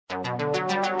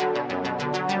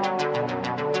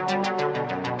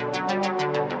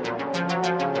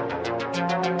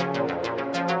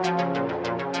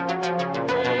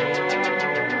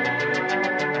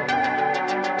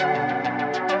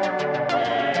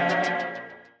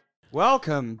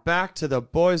Welcome back to the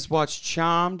Boys Watch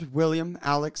Charmed. William,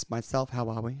 Alex, myself, how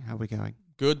are we? How are we going?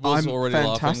 Good. Was I'm already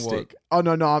fantastic.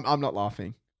 laughing. No, I'm not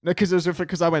laughing. No,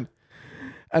 because I went,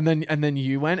 and then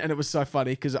you went, and it was so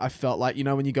funny because I felt like, you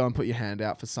know, when you go and put your hand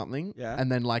out for something, Yeah.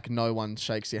 and then like no one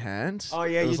shakes your hand. Oh,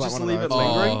 yeah, you was just one of leave it those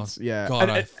lingering? moments. Yeah. God,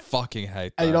 And I fucking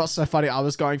hate that. you know what's so funny? I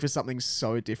was going for something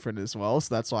so different as well,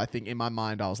 so that's why I think in my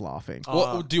mind I was laughing.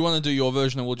 What do you want to do your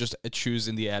version, and we'll just choose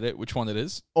in the edit which one it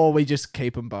is, Or we just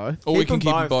keep them both. or we can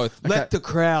keep them both. Let Okay. the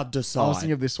crowd I was decide.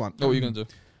 thinking of this one. What are you gonna do?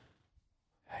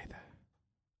 Hey there.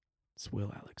 It's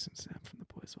Will, Alex, and Sam from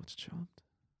the Boys Watch Charmed.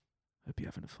 Hope you're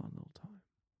having a fun little time.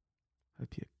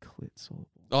 Hope your clit's all.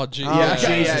 Oh, gee, Oh, Yeah,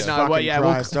 Jesus yeah, no, well, fucking yeah,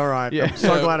 we'll- Christ. All right. Yeah. I'm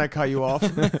so glad I cut you off.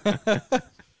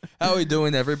 How are we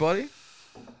doing, everybody?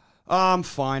 I'm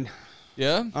fine.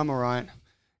 Yeah. I'm all right.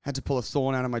 Had to pull a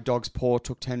thorn out of my dog's paw.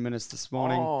 Took 10 minutes this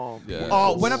morning. Yeah.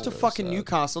 Oh, went up to So fucking sad.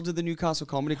 Newcastle. Did the Newcastle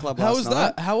Comedy Club How last was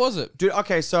night. that? How was it? Dude,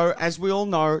 okay, so as we all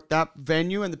know, that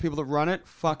venue and the people that run it,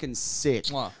 fucking sick.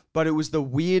 Mwah. But it was the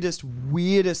weirdest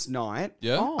night.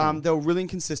 Yeah. Oh. They were really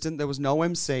inconsistent. There was no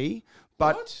MC.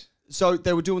 But What? so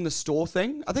they were doing the store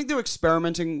thing. I think they were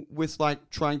experimenting with like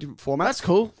trying different formats. That's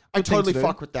cool. I Good thing totally to do.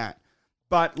 fuck with that.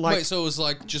 But like, Wait, so it was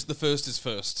like just the first is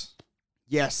first.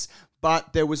 yes,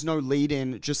 but there was no lead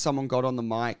in. Just someone got on the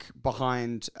mic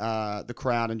behind the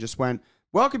crowd and just went,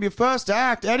 "Welcome your first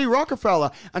act, Eddie Rockefeller."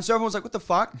 And so everyone was like, "What the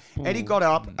fuck?" Eddie got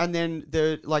up and then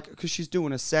they're like, because she's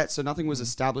doing a set, so nothing was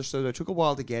established. So it took a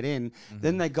while to get in.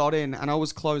 Then they got in and I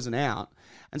was closing out.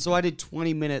 And so I did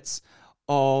 20 minutes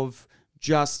of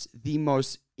just the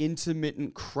most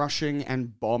intermittent crushing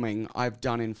and bombing I've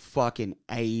done in fucking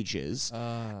ages.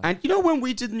 And you know when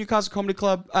we did the Newcastle Comedy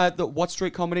Club, the Watt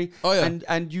Street Comedy? Oh, yeah.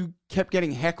 And you kept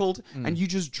getting heckled and you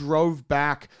just drove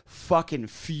back fucking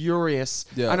furious.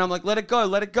 Yeah. And I'm like, let it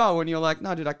go. And you're like,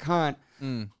 no, dude, I can't.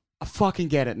 I fucking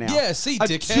get it now. Yeah, see, a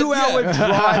dickhead, 2-hour yeah.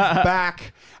 drive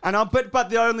back, and but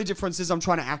the only difference is I'm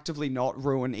trying to actively not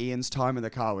ruin Ian's time in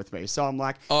the car with me. So I'm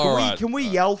like, can we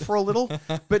yell for a little?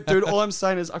 But dude, all I'm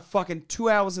saying is I fucking 2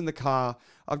 hours in the car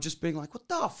of just being like, what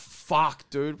the fuck,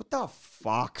 dude? What the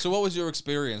fuck? So what was your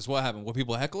experience? What happened? Were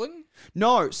people heckling?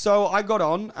 No, so I got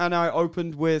on and I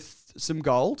opened with some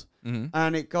gold,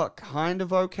 and it got kind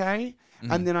of okay.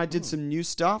 And then I did some new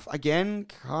stuff, again,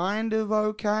 kind of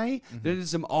okay. Then I did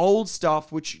some old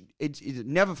stuff, which it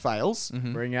never fails.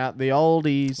 Bring out the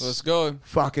oldies. Let's go.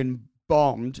 Fucking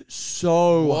bombed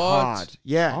so What? hard.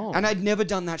 Yeah. Oh. And I'd never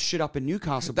done that shit up in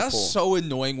Newcastle That's before. so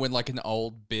annoying when like an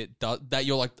old bit that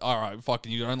you're like, all right,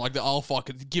 fucking, you don't like that. I'll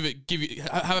fucking give you.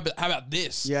 How about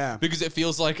this? Yeah. Because it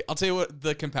feels like, I'll tell you what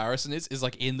the comparison is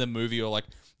like in the movie or like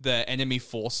the enemy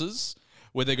forces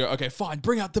where they go, okay, fine,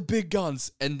 bring out the big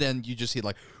guns, and then you just hear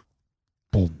like,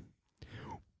 boom,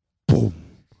 boom,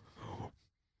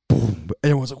 boom, and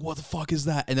everyone's like, what the fuck is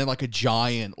that? And then like a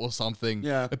giant or something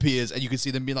appears, and you can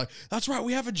see them being like, that's right,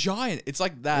 we have a giant. It's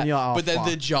like that, And you're like, oh, but then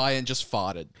the fuck. giant just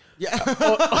farted. Yeah. You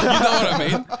know what I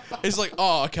mean? It's like,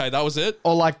 oh, okay, that was it.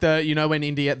 Or like when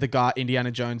the guy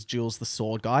Indiana Jones duels the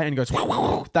sword guy and he goes,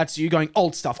 that's you going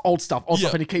old stuff, and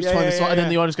he keeps throwing the sword, and then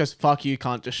the audience goes, fuck you,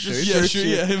 can't just shoot.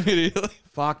 Yeah, immediately.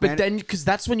 Fuck, man. But then, because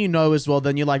that's when you know as well,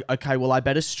 then you're like, okay, well, I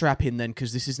better strap in then,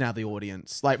 because this is now the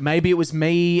audience. Like, maybe it was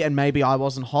me and maybe I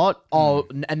wasn't hot. Oh,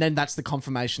 and then that's the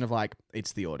confirmation of like,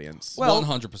 it's the audience. Well,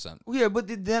 100%. yeah, but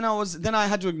then I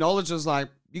had to acknowledge, I was like,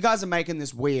 you guys are making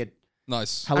this weird.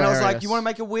 Nice. And I was like, Hilarious. you want to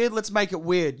make it weird? Let's make it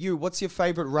weird. What's your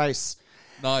favorite race?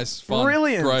 Nice. Fun.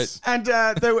 Brilliant. Great. And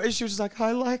she was just like,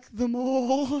 I like them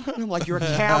all. And I'm like, you're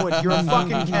a coward. You're a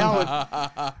fucking coward. And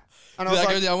I Did was that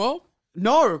go like, down well?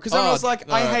 no, because I Oh, was like,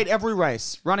 I alright. hate every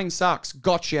race. Running sucks.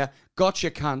 Gotcha,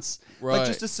 cunts. Right. Like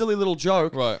just a silly little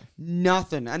joke. Right.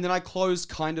 Nothing. And then I closed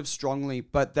kind of strongly,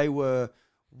 but they were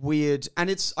weird. And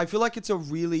I feel like it's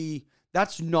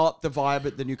that's not the vibe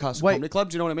at the Newcastle Wait, Comedy Club.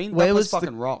 Do you know what I mean? where That place was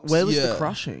fucking rocks. Where was Yeah. the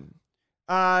crushing?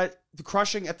 The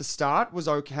crushing at the start was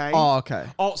okay. Oh, okay.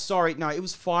 Oh, sorry. No, it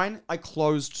was fine. I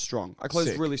closed strong. I closed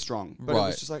Sick. really strong. But it Right.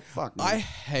 was just like, fuck, man. I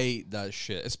hate that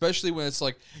shit, especially when it's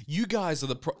like you guys are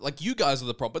the problem.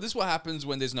 But this is what happens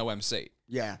when there's no MC,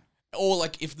 yeah. or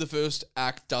like if the first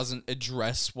act doesn't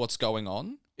address what's going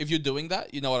on. If you're doing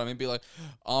that, you know what I mean. Be like,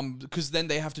 because then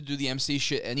they have to do the MC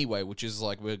shit anyway, which is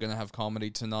like we're gonna have comedy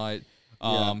tonight.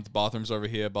 The bathroom's over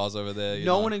here, bar's over there. You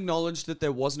No know? one acknowledged that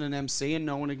there wasn't an MC and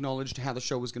no one acknowledged how the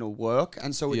show was going to work.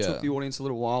 And so it Yeah. took the audience a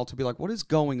little while to be like, what is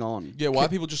going on? Yeah, why are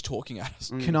people just talking at us?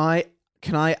 Can I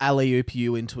can I alley-oop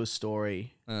you into a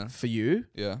story for you?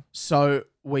 Yeah. So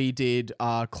we did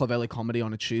Clovelly Comedy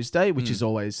on a Tuesday, which is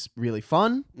always really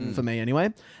fun for me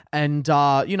anyway. And,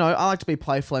 you know, I like to be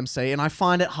playful MC, and I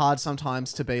find it hard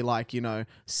sometimes to be like, you know,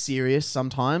 serious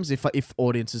sometimes if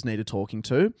audiences need a talking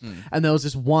to. And there was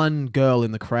this one girl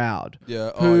in the crowd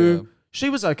Yeah. who... She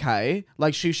was okay.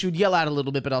 Like, she would yell out a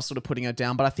little bit, but I was sort of putting her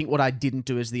down. But I think what I didn't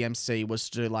do as the MC was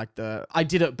to do, like, I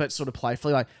did it, but sort of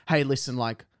playfully, like, hey, listen,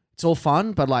 like, it's all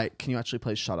fun, but, like, can you actually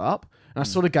please shut up? And I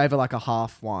sort of gave her, like, a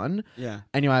half one. Yeah.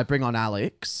 Anyway, I bring on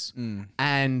Alex.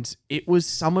 And it was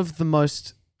some of the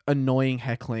most annoying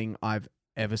heckling I've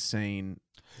ever seen.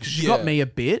 'Cause she got me a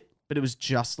bit, but it was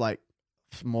just, like,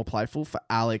 more playful. For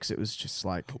Alex, it was just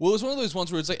like... Well, it was one of those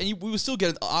ones where it's like, and we were still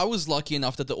getting... I was lucky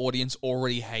enough that the audience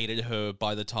already hated her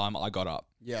by the time I got up.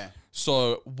 Yeah.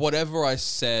 So whatever I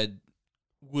said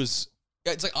was...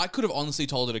 It's like I could have honestly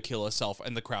told her to kill herself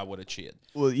and the crowd would have cheered.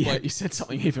 Well, yeah, Like- you said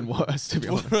something even worse, to be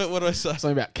honest. What did I say?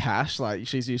 Something about Cash, like,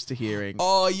 she's used to hearing...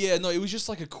 Oh, yeah, no, it was just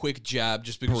like a quick jab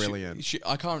just because Brilliant.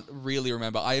 I can't really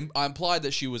remember. I implied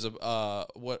that she was a...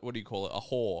 what do you call it? A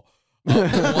whore.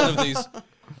 One of these...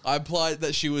 I implied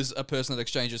that she was a person that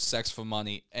exchanges sex for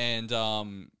money, and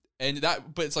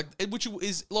that, but it's like, which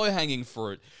is low hanging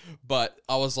fruit. But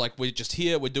I was like, we're just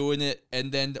here, we're doing it, and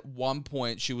then at one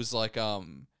point she was like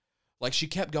she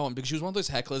kept going because she was one of those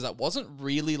hecklers that wasn't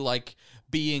really like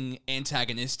being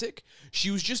antagonistic. She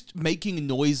was just making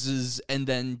noises and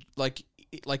then like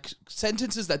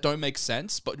sentences that don't make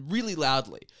sense, but really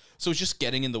loudly. So it's just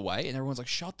getting in the way, and everyone's like,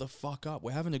 "Shut the fuck up,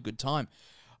 we're having a good time."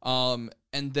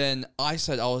 And then I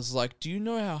was like, do you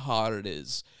know how hard it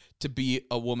is to be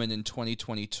a woman in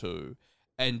 2022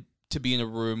 and to be in a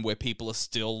room where people are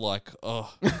still like,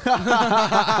 oh.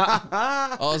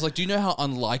 I was like, do you know how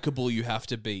unlikable you have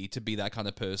to be that kind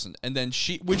of person? And then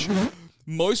which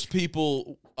most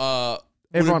people,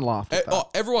 Everyone laughed at that.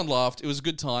 Everyone laughed. It was a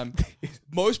good time.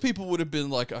 Most people would have been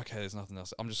like, okay, there's nothing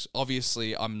else.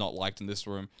 Obviously, I'm not liked in this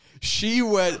room. She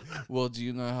went, well, do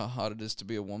you know how hard it is to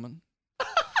be a woman?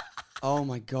 Oh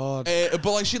my God. But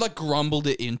like she like grumbled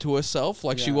it into herself,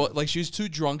 like she Yeah. was she was too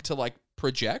drunk to like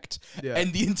project, Yeah.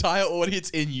 and the entire audience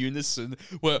in unison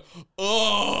were,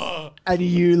 oh, And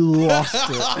you lost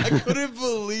it. I couldn't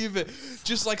believe it.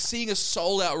 Just like seeing a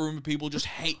sold out room of people just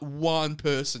hate one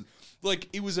person, like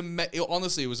it was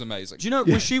honestly, it was amazing. Do you know,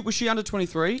 was she under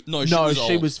 23? No, she No, was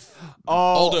she old. was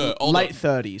older. late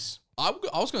 30s. I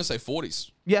was going to say 40s.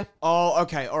 Yeah. Oh,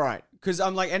 okay. All right. Because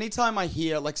I'm like, anytime I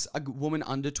hear like a woman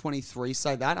under 23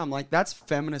 say that, I'm like, that's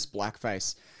feminist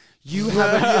blackface. You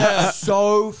have it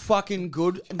so fucking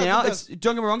good now. Don't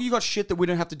get me wrong, you got shit that we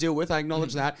don't have to deal with. I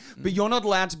acknowledge that, but you're not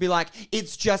allowed to be like,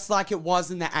 it's just like it was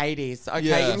in the 80s. Okay,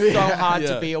 Yeah. it's so hard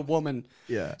Yeah. to be a woman.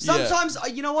 Yeah. Sometimes,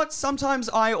 you know what? Sometimes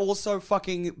I also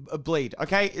fucking bleed.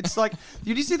 Okay, it's like,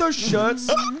 you see those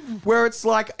shirts where it's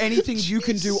like anything you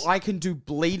can do, I can do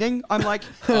bleeding. I'm like,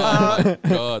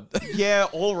 God. yeah,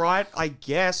 all right, I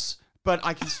guess. But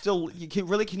I can still.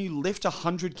 Can you lift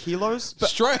 100 kilos?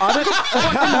 Straight.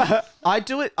 I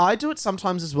do it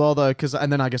sometimes as well though,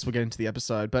 and then I guess we'll get into the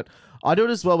episode, but I do it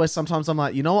as well where sometimes I'm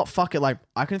like, you know what, fuck it, like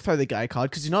I can throw the gay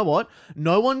card, because you know what,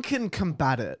 no one can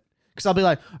combat it, because I'll be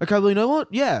like, okay, well, you know what,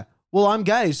 yeah, well, I'm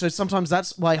gay, so sometimes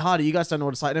that's way harder, you guys don't know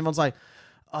what it's like, and everyone's like,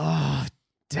 oh,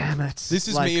 damn it. This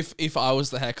is like, me if I was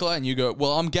the heckler and you go,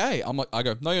 well, I'm gay. I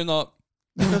go, no, you're not.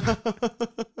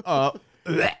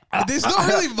 There's not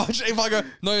really much. If I go,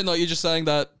 no, you're not, you're just saying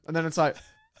that. and then it's like,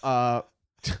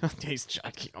 he's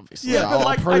joking, obviously. Yeah, but I'll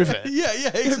like, prove it. Yeah,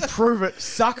 exactly. Prove it.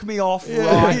 Suck me off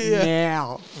Yeah, right yeah.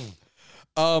 now.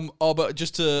 But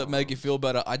just to make you feel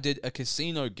better, I did a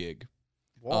casino gig,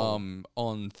 on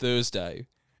Thursday,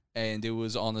 and it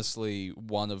was honestly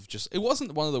it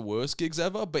wasn't one of the worst gigs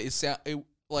ever, but it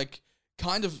like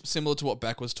kind of similar to what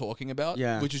Beck was talking about,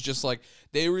 Yeah. which is just like,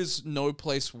 there is no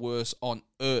place worse on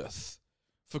earth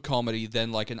for comedy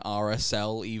than like an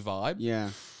RSL-y vibe. Yeah.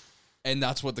 And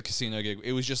that's what the casino gig,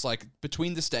 it was just like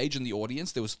between the stage and the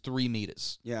audience, there was 3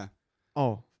 meters. Yeah.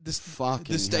 Oh, The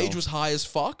Fucking stage hell. was high as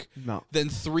fuck. no. Then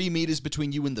 3 meters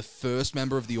between you and the first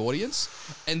member of the audience,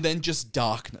 and then just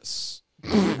darkness.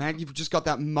 Man, you've just got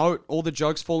that moat. All the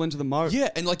jokes fall into the moat. Yeah,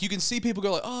 and like you can see people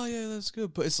go like, "Oh yeah, that's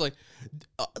good," but it's like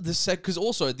because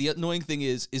also the annoying thing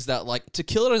is that like to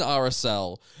kill it in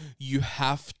RSL, you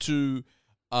have to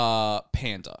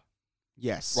pander.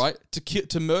 Yes. right?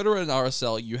 To murder an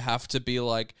RSL, you have to be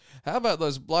like, how about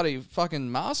those bloody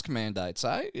fucking mask mandates,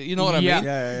 eh? You know what I Yeah. mean?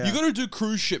 Yeah. You got to do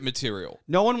cruise ship material.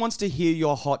 No one wants to hear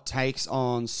your hot takes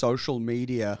on social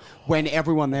media when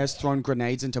everyone there's thrown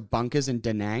grenades into bunkers in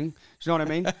Da Nang. Do you know what I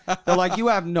mean? They're like, you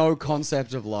have no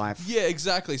concept of life. Yeah,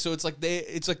 exactly. So it's like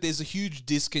there's a huge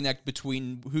disconnect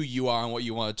between who you are and what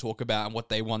you want to talk about and what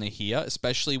they want to hear,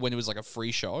 especially when it was like a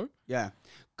free show Yeah.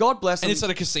 God bless them. and it's at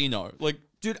a casino. Like,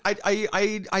 Dude,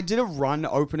 I did a run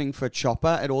opening for Chopper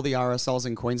at all the RSLs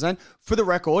in Queensland. For the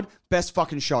record, best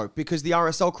fucking show because the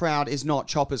RSL crowd is not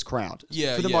Chopper's crowd.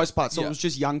 Yeah, for the yeah, most part. So yeah. it was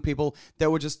just young people. They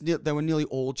were nearly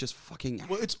all just fucking.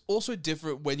 well, it's also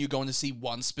different when you're going to see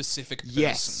one specific person.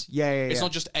 Yes, yeah. It's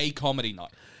not just a comedy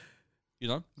night. You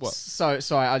know what? So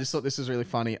sorry, I just thought this was really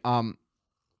funny.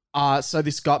 So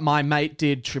this guy, my mate,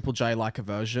 did Triple J like a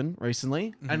version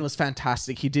recently, and it was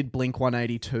fantastic. He did Blink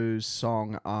 182's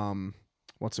song.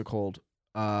 What's it called?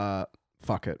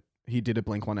 Fuck it. He did a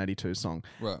Blink 182 song,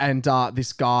 Right. and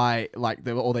this guy, like,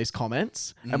 there were all these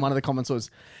comments, and one of the comments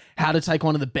was, "How to take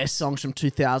one of the best songs from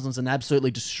 2000s and absolutely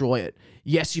destroy it.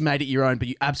 Yes, you made it your own, but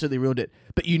you absolutely ruined it.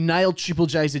 But you nailed Triple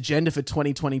J's agenda for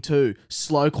 2022: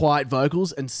 slow, quiet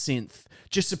vocals and synth.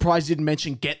 Just surprised you didn't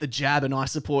mention Get the Jab and I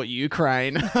Support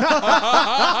Ukraine."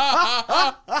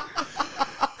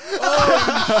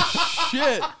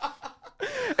 Shit.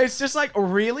 It's just like,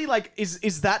 really? Like,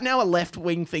 is that now a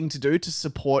left-wing thing to do, to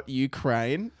support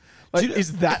Ukraine? Like,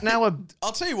 is that now a...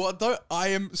 I'll tell you what, though, I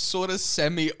am sort of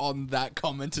semi on that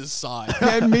commenter's side.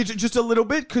 Yeah, me too, just a little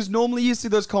bit, because normally you see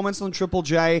those comments on Triple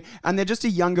J, and they're just a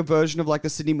younger version of like the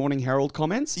Sydney Morning Herald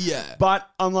comments. Yeah. But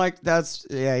I'm like,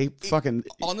 he fucking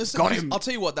Honestly, got him. I'll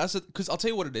tell you what, because I'll tell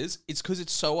you what it is. It's because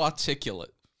it's so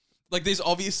articulate. Like, there's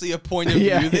obviously a point of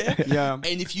Yeah. view there. Yeah. And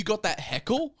if you got that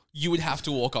heckle, you would have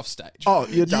to walk off stage. Oh,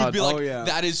 you're done. You'd be like, Oh, yeah.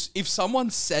 that is, if someone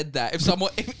said that,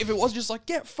 if it was just like,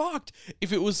 get fucked.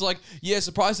 If it was like, yeah,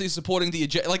 surprisingly supporting the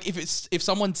agenda, like if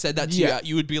someone said that to Yeah.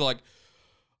 you would be like,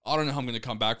 I don't know how I'm going to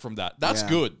come back from that. That's Yeah.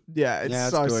 good. Yeah, it's Yeah,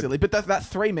 it's so good. silly. But that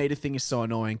 3 meter thing is so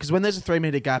annoying, because when there's a 3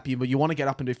 meter gap, you want to get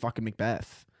up and do fucking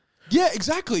Macbeth. Yeah,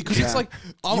 exactly. Because it's like,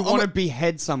 You want to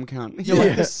behead some cunt. You're Yeah.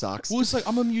 like, this sucks. well, it's like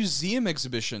I'm a museum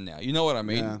exhibition now. You know what I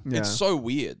mean? Yeah. Yeah. It's so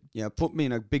weird. Yeah, put me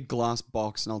in a big glass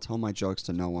box and I'll tell my jokes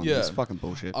to no one. Yeah. It's fucking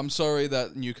bullshit. I'm sorry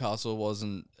that Newcastle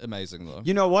wasn't amazing though.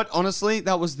 You know what? Honestly,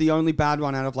 that was the only bad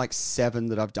one out of like 7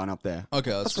 that I've done up there. Okay,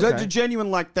 that's So okay. genuine,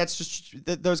 like that's just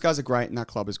those guys are great and that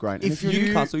club is great. And If if you're you- in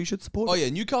Newcastle, you should support. Oh it. yeah,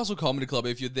 Newcastle Comedy Club.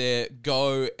 If you're there,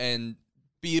 go and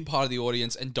be a part of the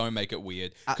audience and don't make it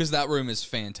weird because that room is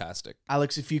fantastic.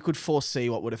 Alex, if you could foresee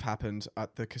what would have happened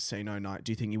at the casino night,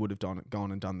 do you think you would have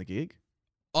gone and done the gig?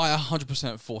 I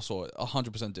 100% foresaw it.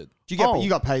 100% did. You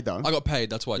got paid though. I got paid.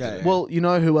 That's why I Yeah, did it. yeah. Well, you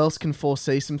know who else can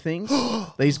foresee some things?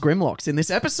 These Grimlocks in this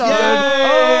episode. Yay!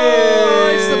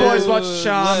 Oh, it's the Boys Watch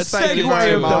Charms. Let's Thank you Segue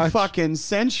very of the much. fucking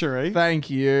century. Thank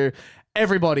you,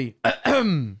 everybody.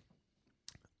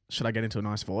 Should I get into a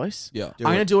nice voice? Yeah. I'm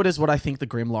going to do it as what I think the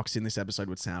Grimlocks in this episode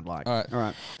would sound like. All right. All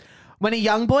right. When a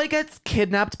young boy gets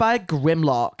kidnapped by a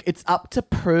Grimlock, it's up to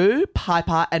Prue,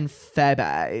 Piper, and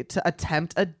Phoebe to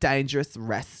attempt a dangerous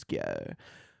rescue.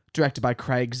 Directed by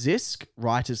Craig Zisk,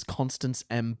 writers Constance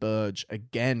M. Burge.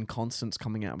 Again, Constance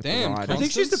coming out with Damn, the I writers.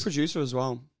 think she's the Constance? producer as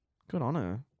well. Good on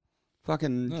her.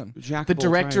 Fucking Yeah. Jack. The of all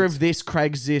director trades. of this,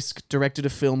 Craig Zisk, directed a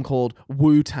film called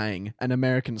Wu-Tang, an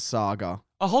American saga.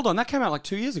 Oh, hold on, that came out like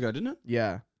 2 years ago, didn't it?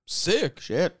 Yeah. Sick.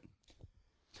 Shit.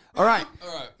 All right,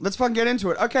 All right. let's fucking get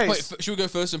into it. Okay. Wait, should we go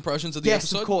first impressions of the yes,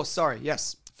 episode? of course. Sorry.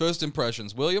 Yes. First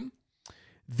impressions. William?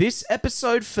 This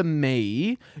episode for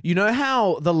me, you know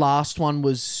how the last one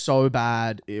was so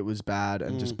bad, it was bad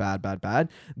and just bad.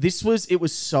 It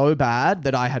was so bad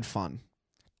that I had fun.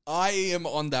 I am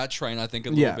on that train, I think, a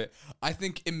little bit. I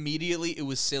think immediately it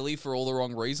was silly for all the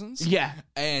wrong reasons. Yeah.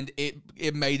 And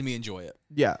it made me enjoy it.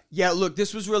 Yeah. Yeah, look,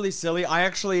 this was really silly. I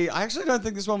actually don't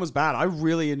think this one was bad. I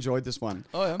really enjoyed this one.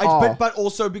 Oh, yeah. But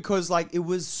also because like it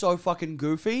was so fucking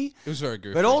goofy. It was very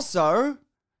goofy. But also,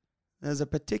 there's a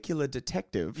particular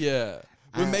detective. Yeah.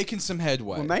 We're making some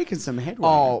headway. We're making some headway.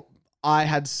 Oh, I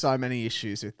had so many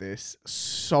issues with this.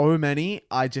 So many.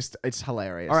 It's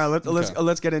hilarious. All right,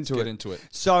 let's get into Get it. into it.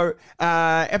 So,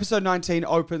 episode 19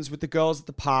 opens with the girls at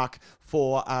the park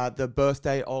for the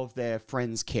birthday of their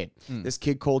friend's kid. This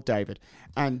kid called David,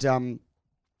 and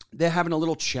they're having a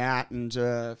little chat, and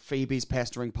Phoebe's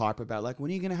pestering Piper about, like,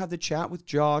 when are you going to have the chat with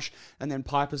Josh? And then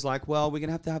Piper's like, well, we're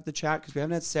going to have the chat because we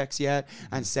haven't had sex yet,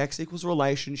 and sex equals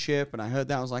relationship. And I heard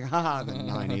that, I was like, haha, the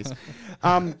 90s.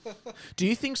 Do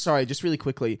you think, sorry, just really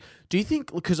quickly, do you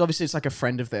think, because obviously it's like a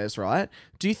friend of theirs, right?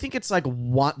 Do you think it's like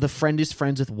the friend is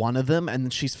friends with one of them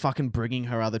and she's fucking bringing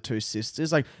her other two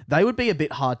sisters? Like, they would be a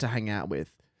bit hard to hang out with.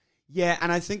 Yeah,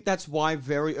 and I think that's why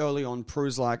very early on,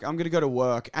 Prue's like, I'm going to go to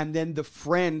work. And then the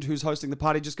friend who's hosting the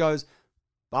party just goes,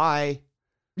 bye.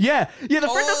 Yeah, the friend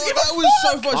doesn't give that a was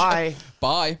so fuck. funny.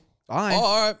 Bye. Bye. Bye.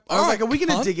 All right. I was like, are we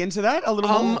going to dig into that a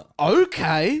little more?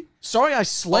 Okay. Sorry, I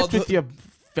slept Oh, with your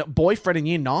boyfriend in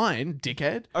year 9,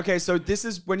 dickhead. Okay, so this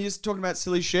is when you're talking about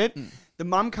silly shit. The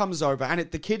mum comes over, and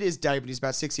the kid is David. He's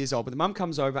about 6 years old. But the mum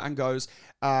comes over and goes,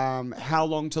 how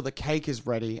long till the cake is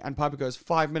ready? And Piper goes,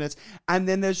 5 minutes. And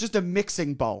then there's just a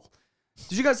mixing bowl.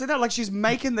 Did you guys see that? Like, she's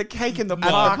making the cake in the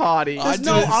park. party. I There's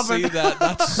no didn't oven. see that.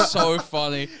 That's so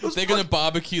funny. They're going to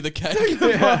barbecue the cake.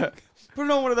 Put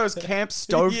it on one of those camp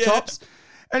stove tops.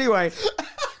 Anyway,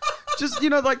 just,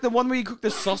 like the one where you cook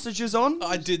the sausages on.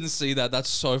 I didn't see that. That's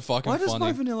so fucking Why does funny.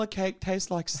 my vanilla cake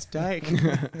taste like steak?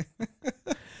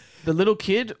 The little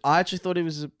kid, I actually thought he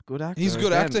was a good actor. He's a good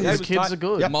Again, actor. His He was kids tight. are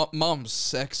good. Yep. Mom's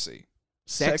sexy.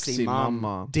 Sexy mum.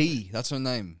 mama. D. That's her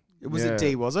name. Was Yeah. it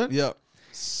D, was it? Yep.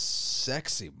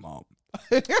 Sexy mom.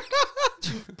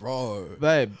 Bro.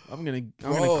 Babe, I'm gonna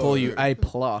call you A+.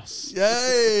 Thank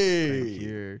Yay.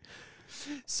 you.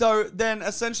 So then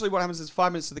essentially what happens is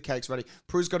 5 minutes to the cake's ready.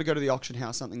 Prue's got to go to the auction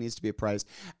house. Something needs to be appraised.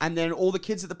 And then all the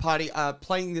kids at the party are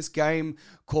playing this game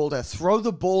called Throw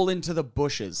the Ball into the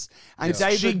Bushes. And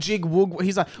Jig, David... jig, woog.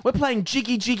 He's like, we're playing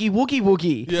jiggy, jiggy, woogie,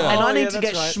 woogie. Yeah. And Oh, I need yeah, to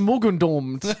get that's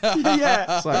schmuggendomed.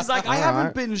 yeah. like, He's like, I all haven't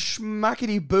right. been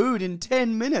schmackety booed in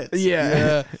 10 minutes.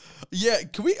 Yeah. Yeah.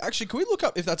 Can we look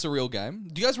up if that's a real game?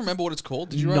 Do you guys remember what it's called?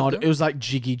 Did you write Not, it down? it was like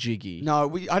jiggy, jiggy.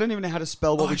 No, I don't even know how to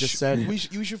spell what we just said.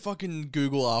 You should fucking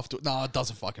Google after. No, it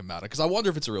doesn't fucking matter because I wonder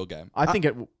if it's a real game. I think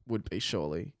it would be,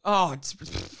 surely. Oh, it's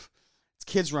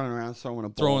kids running around throwing a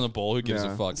ball. Throwing the ball. Who gives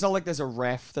Yeah. a fuck? It's not like there's a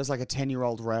ref. There's like a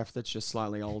 10-year-old ref that's just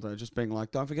slightly older, just being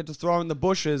like, don't forget to throw in the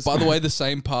bushes. By the way, the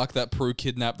same park that Prue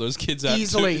kidnapped those kids at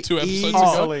Easily, two episodes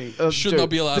easily. ago should not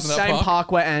be allowed the in that same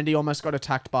park. where Andy almost got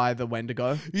attacked by the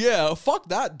Wendigo. Yeah, fuck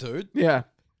that, dude. Yeah.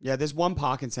 Yeah, there's one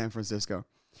park in San Francisco.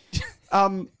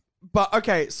 But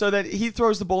okay, so then he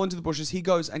throws the ball into the bushes. He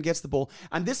goes and gets the ball.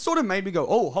 And this sort of made me go,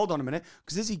 oh, hold on a minute.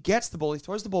 Because as he gets the ball, he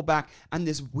throws the ball back, and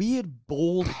this weird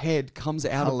bald head comes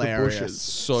out Hilarious. of the bushes.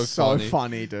 So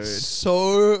funny, dude.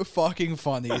 So fucking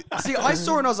funny. See, I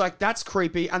saw it and I was like, that's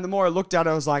creepy. And the more I looked at it,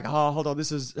 I was like, oh, hold on,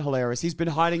 this is hilarious. He's been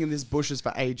hiding in these bushes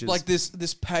for ages. Like this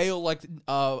pale, like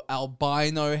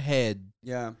albino head.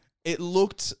 yeah. It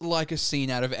looked like a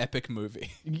scene out of epic movie.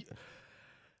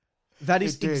 That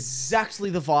is It did. exactly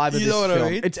the vibe of You this know what I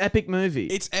film. mean? It's epic movie.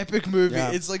 It's epic movie.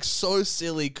 Yeah. It's like so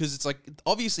silly because it's like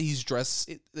obviously he's dressed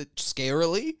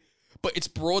scarily, but it's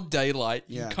broad daylight.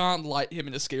 Yeah. You can't light him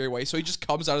in a scary way, so he just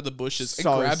comes out of the bushes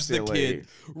So and grabs the silly. kid,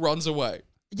 runs away.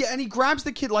 Yeah, and he grabs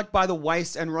the kid like by the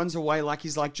waist and runs away like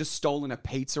he's like just stolen a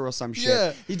pizza or some shit.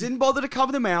 Yeah. He didn't bother to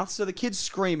cover the mouth, so the kid's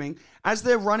screaming. As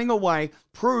they're running away,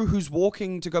 Prue, who's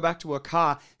walking to go back to her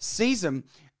car, sees him,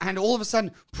 and all of a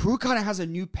sudden, Prue kind of has a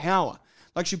new power.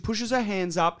 Like she pushes her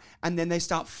hands up, and then they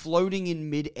start floating in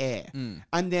midair.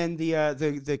 And then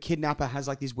the kidnapper has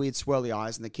like these weird swirly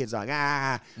eyes, and the kid's like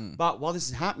ah. But while this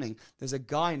is happening, there's a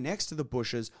guy next to the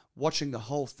bushes watching the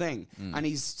whole thing, and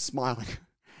he's smiling.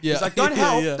 Yeah. He's like, don't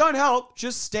help, Yeah. don't help,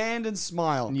 just stand and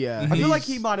smile. Yeah. I feel like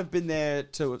he might have been there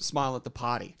to smile at the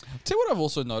party. Tell you what I've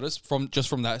also noticed from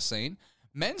that scene,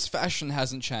 men's fashion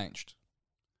hasn't changed.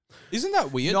 Isn't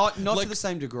that weird? Not like, to the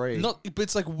same degree. Not, but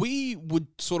it's like we would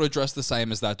sort of dress the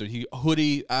same as that dude. He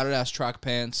hoodie, Adidas track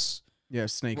pants, yeah,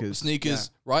 sneakers.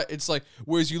 right? It's like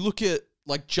whereas you look at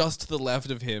like just to the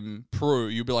left of him, Prue,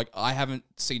 you'd be like, I haven't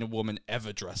seen a woman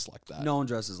ever dress like that. No one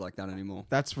dresses like that anymore.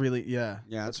 That's really, yeah.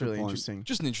 Yeah, that's that's a good really point. interesting.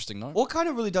 Just an interesting note. Or kind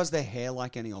of really does their hair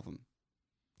like any of them.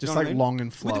 Just know what like I mean? long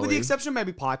and flowy. With the exception of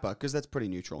maybe Piper, because that's pretty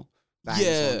neutral. Bangs,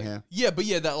 long hair. Yeah, but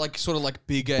yeah, that like sort of like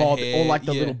bigger bob, hair, or like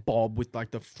the yeah. little bob with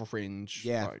like the fringe.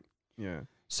 Yeah. Like, yeah.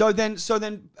 So then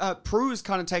Prue is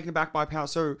kind of taken aback by power.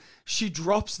 So she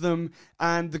drops them,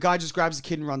 and the guy just grabs the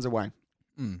kid and runs away.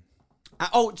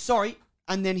 Oh, sorry.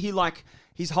 And then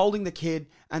he's holding the kid,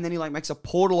 and then he like makes a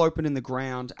portal open in the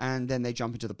ground, and then they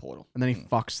jump into the portal. And then he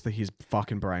fucks his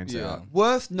fucking brains Yeah. out.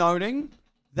 Worth noting,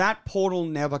 that portal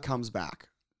never comes back.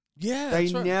 Yeah, They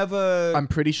that's right. never. I'm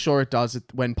pretty sure it does it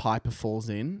when Piper falls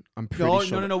in. I'm pretty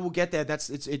sure. No. We'll get there.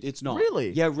 It's not Really?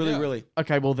 Yeah, really, Yeah. really.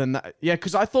 Okay, well then, yeah,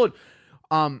 because I thought,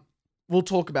 we'll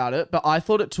talk about it, but I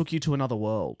thought it took you to another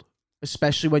world.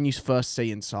 especially when you first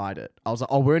see inside it. I was like,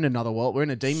 oh, we're in another world. We're in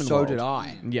a demon So world. did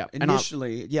I. Yeah.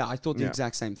 Initially, I thought the Yeah.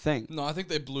 exact same thing. No, I think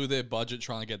they blew their budget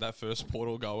trying to get that first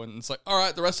portal going. It's like, all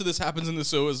right, the rest of this happens in the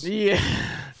sewers. Yeah.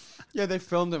 Yeah, they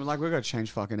filmed it like, we're going to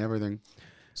change fucking everything.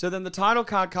 So then the title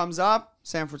card comes up.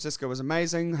 San Francisco was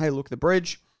amazing. Hey, look, the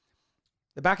bridge.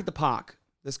 They're back at the park.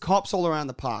 There's cops all around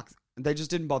the park. They just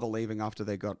didn't bother leaving after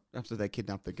they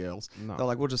kidnapped the girls. No. They're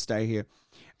like, we'll just stay here.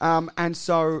 And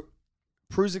so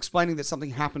Prue's explaining that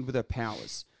something happened with her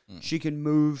powers. She can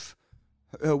move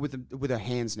with her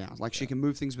hands now. Like she can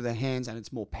move things with her hands and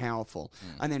it's more powerful.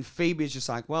 And then Phoebe is just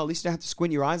like, well, at least you don't have to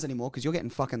squint your eyes anymore because you're getting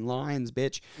fucking lions,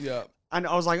 bitch. Yeah. And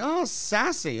I was like, oh,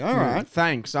 sassy. All right.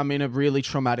 Thanks. I'm in a really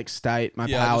traumatic state. My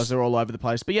Yeah, powers just- are all over the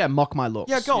place. But yeah, mock my looks.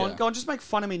 Yeah, go Yeah. on. Just make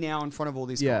fun of me now in front of all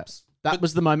these Yeah. cops. That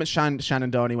was the moment Shannon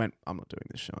Doherty went, I'm not doing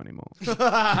this show anymore.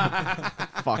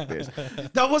 Fuck this.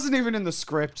 That wasn't even in the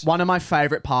script. One of my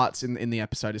favorite parts in the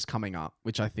episode is coming up,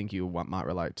 which I think you might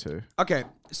relate to. Okay,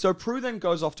 so Prue then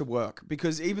goes off to work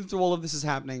because even through all of this is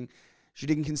happening, she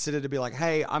didn't consider to be like,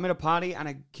 hey, I'm at a party and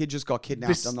a kid just got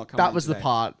kidnapped. I'm not coming. That was the today."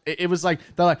 part. It was like,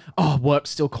 they're like, oh, work's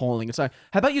still calling. It's like,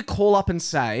 how about you call up and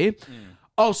say,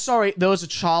 oh, sorry, there was a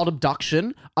child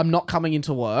abduction. I'm not coming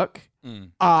into work.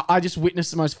 I just witnessed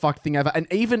the most fucked thing ever. And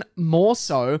even more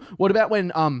so, what about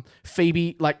when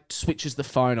Phoebe like switches the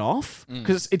phone off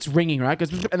because it's ringing, right?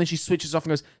 And then she switches off and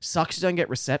goes, "Sucks, you don't get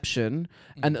reception."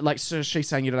 And like, so she's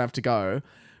saying you don't have to go.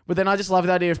 But then I just love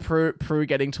the idea of Prue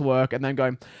getting to work and then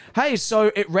going, "Hey,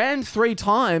 so it ran 3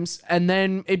 times and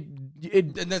then it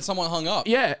And then someone hung up.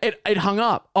 yeah, it hung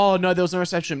up. Oh no, there was no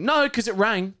reception. No, because it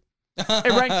rang."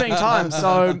 It rang 3 times,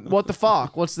 so what the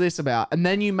fuck? What's this about? And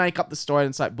then you make up the story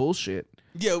and it's like bullshit.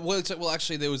 Yeah, well, it's like, well,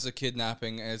 actually, there was a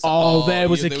kidnapping. And it's There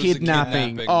was yeah, a there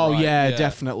kidnapping. Oh, right, yeah,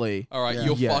 definitely. All right, Yeah.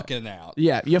 you're Yeah. fucking out.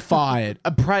 Yeah, you're fired.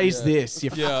 Appraise this.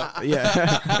 You're Yeah.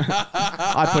 yeah.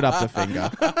 I put up the finger.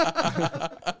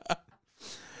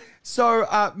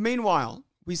 So meanwhile,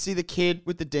 we see the kid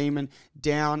with the demon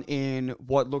down in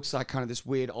what looks like kind of this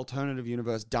weird alternative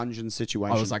universe dungeon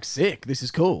situation. I was like, sick. This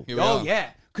is cool. Here we oh are.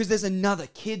 yeah, because there's another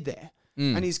kid there.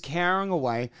 And he's cowering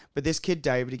away. But this kid,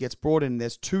 David, he gets brought in.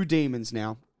 There's 2 demons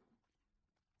now.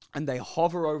 And they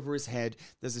hover over his head.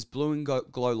 There's this blue and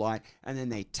glow light. And then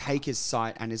they take his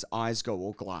sight and his eyes go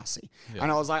all glassy. Yeah.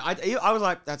 And I was like, I was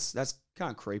like, that's kind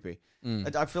of creepy.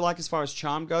 I feel like as far as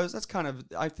charm goes, that's kind of,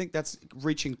 I think that's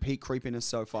reaching peak creepiness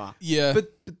so far. Yeah. But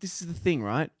this is the thing,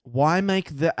 right? Why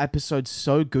make the episode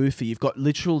so goofy? You've got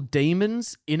literal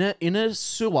demons in a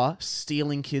sewer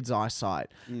stealing kids' eyesight.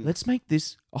 Let's make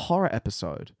this a horror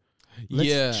episode.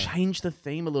 Let's change the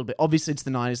theme a little bit. Obviously, it's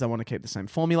the 90s. They want to keep the same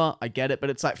formula. I get it.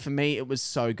 But it's like, for me, it was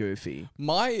so goofy.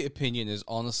 My opinion is,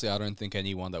 honestly, I don't think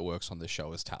anyone that works on this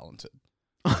show is talented.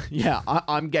 Yeah,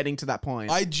 I'm getting to that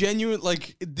point. I genuinely,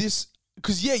 like, this...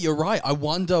 Because, yeah, you're right. I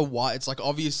wonder why. It's like,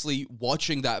 obviously,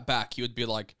 watching that back, you would be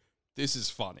like, this is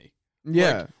funny.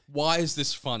 yeah. Like, why is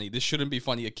this funny? This shouldn't be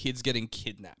funny. A kid's getting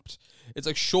kidnapped. It's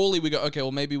like, surely we go, okay,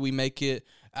 well, maybe we make it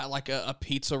at like a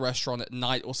pizza restaurant at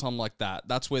night or something like that.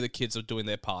 That's where the kids are doing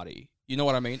their party. You know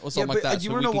what I mean? Or something like that. You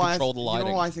So wanna we know can why control the lighting.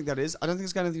 You know why I think that is? I don't think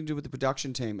it's got anything to do with the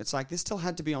production team. It's like this still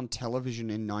had to be on television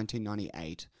in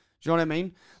 1998. Do you know what I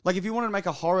mean? Like, if you want to make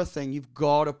a horror thing, you've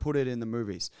got to put it in the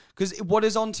movies. Because what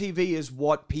is on TV is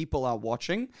what people are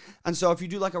watching. And so if you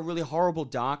do, like, a really horrible,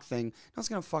 dark thing, that's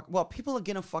going to well, people are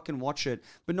going to fucking watch it,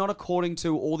 but not according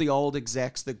to all the old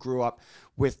execs that grew up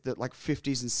with the, like,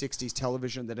 50s and 60s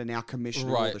television that are now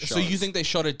commissioning all the Right. shows. So you think they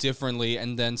shot it differently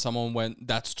and then someone went,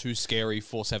 that's too scary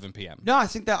for 7 p.m.? No, I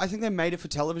think they made it for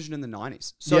television in the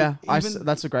 90s. So yeah, even,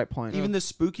 that's a great point. even the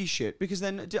spooky shit, because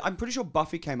then I'm pretty sure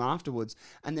Buffy came afterwards,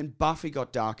 and then Buffy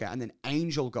got darker, and then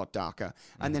Angel got darker,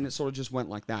 and then it sort of just went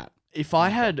like that. If I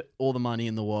had all the money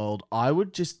in the world, I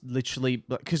would just literally,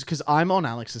 because I'm on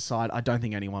Alex's side. I don't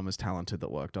think anyone was talented that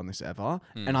worked on this ever,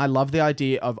 and I love the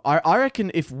idea of. I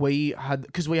reckon if we had,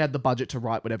 because we had the budget to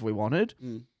write whatever we wanted.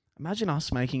 Imagine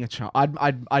us making a child.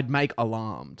 I'd make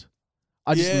Alarmed.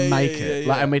 I'd just Yeah, make yeah, it, yeah,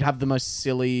 like, yeah. and we'd have the most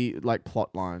silly like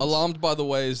plot lines. Alarmed, by the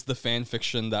way, is the fan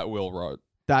fiction that Will wrote.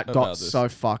 that about got this. so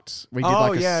fucked. We did Oh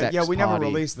like a yeah, sex yeah. We never party.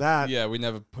 released that. Yeah, we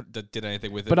never did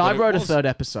anything with it. But I it wrote a was- 3rd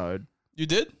episode. You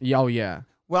did? Yeah, oh yeah.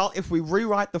 Well, if we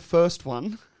rewrite the first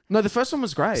one, No, the first one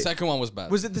was great. Second one was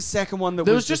bad. was it the second one that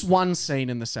There was just one scene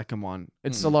in the second one.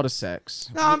 It's a lot of sex.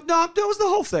 No, that was the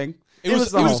whole thing. It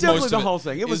was definitely most of the it. whole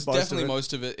thing. It was most of definitely it.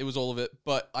 most of it. It was all of it.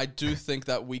 But I do think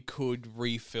that we could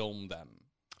refilm them.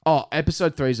 Oh,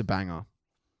 episode 3 is a banger.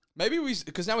 Maybe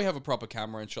because now we have a proper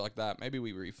camera and shit like that. Maybe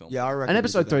we refilm. Yeah, I reckon. And we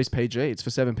episode do 3 is PG. It's for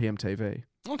 7 p.m. TV.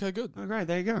 Okay, good. that. Oh, great.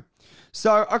 There you go.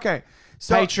 So, okay.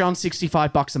 So Patreon,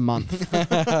 $65 a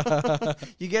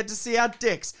month. you get to see our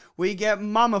dicks. We get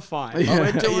mummified.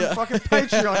 We're doing fucking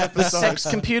Patreon The episodes. sex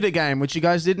computer game, which you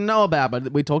guys didn't know about,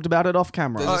 but we talked about it off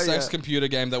camera. There's a sex yeah. computer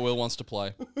game that Will wants to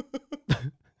play.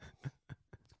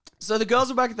 So the girls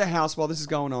are back at the house while this is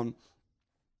going on.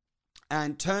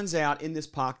 And turns out in this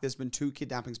park, there's been 2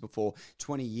 kidnappings before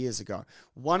 20 years ago.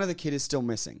 One of the kid is still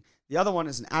missing. The other one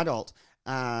is an adult.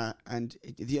 And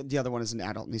the other one is an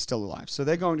adult and he's still alive. So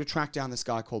they're going to track down this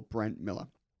guy called Brent Miller.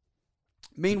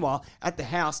 Meanwhile, at the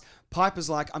house, Piper's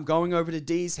like, I'm going over to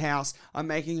Dee's house. I'm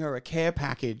making her a care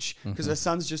package because her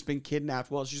son's just been kidnapped.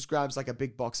 Well, she just grabs like a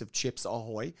big box of Chips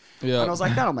Ahoy. Yeah. And I was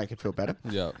like, that'll make it feel better.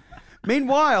 Yeah.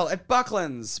 Meanwhile, at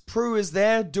Buckland's, Prue is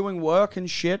there doing work and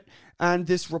shit, and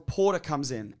this reporter comes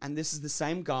in, and this is the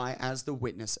same guy as the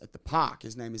witness at the park.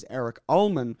 His name is Eric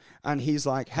Ullman, and he's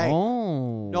like, hey,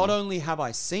 not only have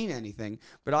I seen anything,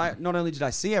 but not only did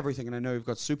I see everything, and I know you've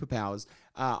got superpowers,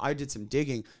 I did some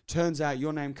digging. Turns out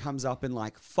your name comes up in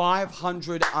like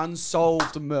 500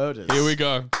 unsolved murders. Here we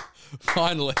go.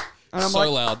 Finally. And I'm So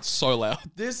like- loud. So loud.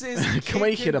 This is... Can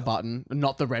we hit a button,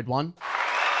 not the red one?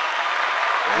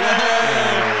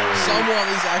 Someone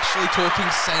is actually talking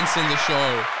sense in the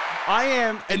show. I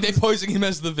am... And they're posing him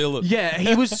as the villain. Yeah,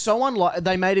 he was so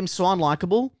they made him so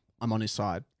unlikable. I'm on his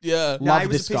side. Yeah. No, Love he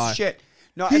was this a piece guy. of shit.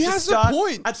 No, He at the has a start,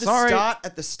 point. At the Sorry.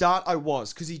 start, I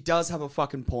was, because he does have a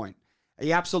fucking point.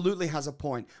 He absolutely has a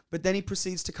point. But then he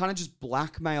proceeds to kind of just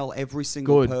blackmail every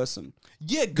single Good. person.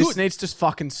 Yeah, This good. needs to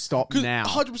fucking stop now.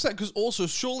 100%. Because also,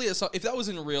 surely, if that was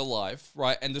in real life,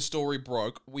 right, and the story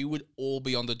broke, we would all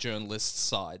be on the journalist's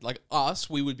side. Like us,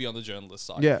 we would be on the journalist's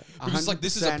side. Yeah. Because, like,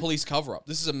 this is a 100%. police cover up.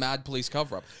 This is a mad police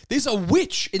cover up. There's a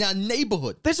witch in our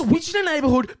neighborhood. There's a witch in a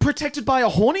neighborhood protected by a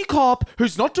horny cop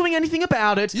who's not doing anything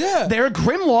about it. Yeah. There are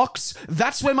Grimlocks.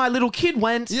 That's where my little kid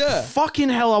went. Yeah. Fucking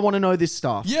hell, I want to know this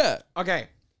stuff. Yeah. Okay,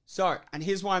 so, and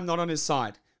here's why I'm not on his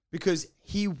side. Because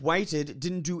he waited,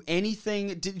 didn't do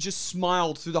anything, just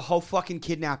smiled through the whole fucking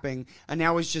kidnapping, and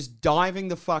now he's just diving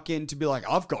the fuck in to be like,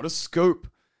 I've got a scoop.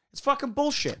 It's fucking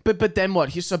bullshit. But then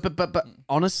what? But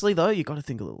honestly though, you got to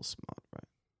think a little smart, right?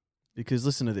 Because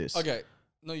listen to this. Okay.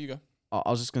 No, you go. I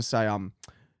was just gonna say,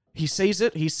 he sees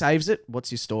it, he saves it.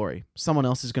 What's your story? Someone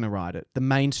else is gonna write it. The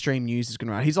mainstream news is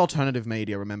gonna write it. He's alternative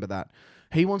media. Remember that.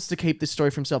 He wants to keep this story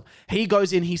for himself. He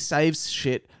goes in, he saves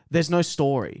shit. There's no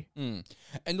story. And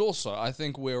also, I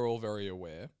think we're all very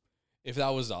aware. If that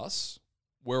was us,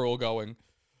 we're all going,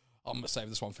 I'm going to save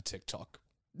this one for TikTok.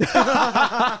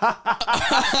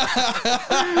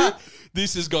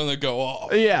 This is going to go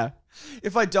off. Yeah.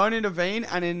 If I don't intervene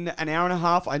and in an hour and a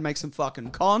half I'd make some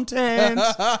fucking content,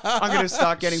 I'm going to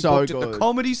start getting So booked at the good.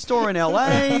 Comedy Store in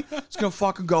LA. It's going to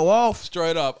fucking go off.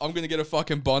 Straight up, I'm going to get a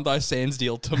fucking Bondi Sands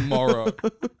deal tomorrow.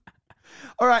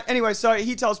 All right, anyway, so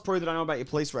he tells Prue that I know about your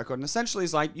police record, and essentially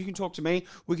he's like, you can talk to me,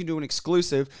 we can do an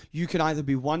exclusive. You can either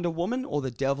be Wonder Woman or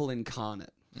the devil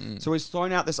incarnate. So he's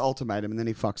thrown out this ultimatum, and then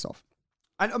he fucks off.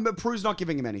 And but Prue's not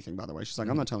giving him anything, by the way. She's like,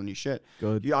 I'm not telling you shit.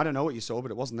 Good. I don't know what you saw,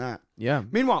 but it wasn't that. Yeah.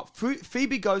 Meanwhile,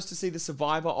 Phoebe goes to see the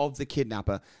survivor of the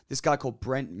kidnapper, this guy called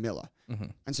Brent Miller.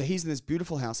 And so he's in this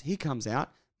beautiful house. He comes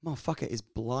out. Motherfucker is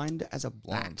blind as a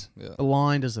bat. Yeah.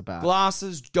 Blind as a bat.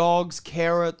 Glasses, dogs,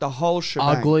 carrot, the whole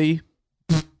shebang. Ugly.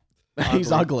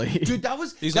 He's ugly. Dude, that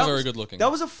was... He's that not very was- good looking.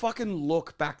 That was a fucking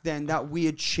look back then. That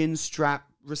weird chin strap,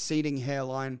 receding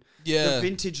hairline. Yeah. The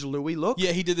vintage Louis look.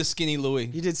 Yeah, he did the skinny Louis.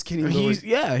 He did skinny Louis.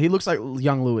 He looks like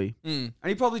young Louis. And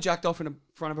he probably jacked off in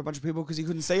front of a bunch of people because he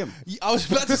couldn't see him. I was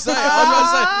about to say,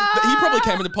 that he probably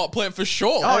came in the pot plant for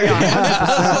sure. Oh,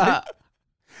 yeah.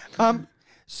 100%.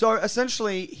 So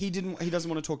essentially, he doesn't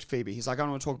want to talk to Phoebe. He's like, I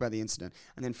don't want to talk about the incident.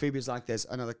 And then Phoebe's like, there's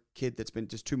another kid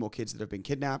there's 2 more kids that have been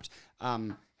kidnapped.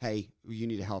 Hey, you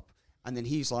need help. And then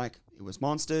he's like, it was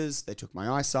monsters. They took my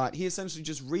eyesight. He essentially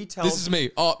just retells. This is me.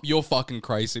 Oh, you're fucking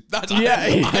crazy. That's Yeah,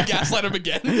 I gaslight him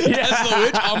again. As the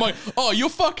witch. I'm like, oh, you're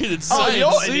fucking insane. you're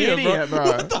an See ya, idiot, bro.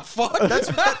 What the fuck?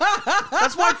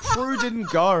 That's why Prue didn't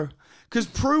go. Because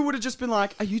Prue would have just been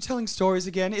like, are you telling stories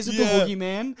again? Is it Yeah. the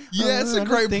Boogeyman? Yeah, it's I a don't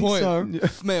great think point.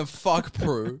 so." Man, fuck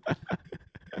Prue.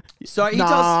 So he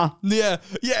Nah. does. Yeah,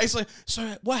 yeah. It's like,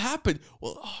 so what happened?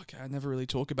 Well, okay, I never really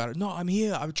talk about it. No, I'm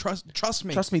here. I trust me. Trust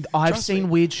me, I've Trust seen me.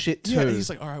 weird shit too. Yeah, he's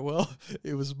like, all right, well,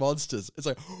 it was monsters. It's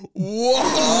like,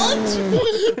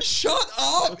 what? Shut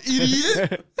up,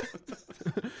 idiot.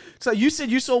 So you said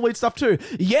you saw weird stuff too.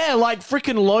 Yeah, like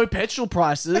freaking low petrol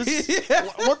prices.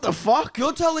 What the fuck?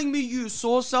 You're telling me you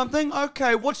saw something?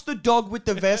 Okay, what's the dog with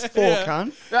the vest for, Yeah.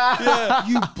 cunt? Yeah.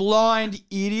 You blind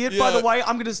idiot. By the Yeah. way,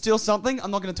 I'm going to steal something.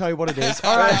 I'm not going to tell you what it is.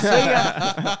 All right, see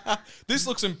ya. This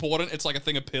looks important. It's like a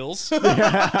thing of pills.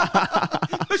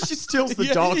 She steals the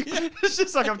Yeah, dog. yeah. It's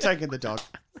just like, I'm taking the dog.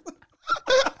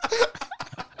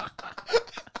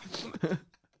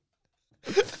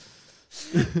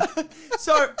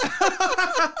 So,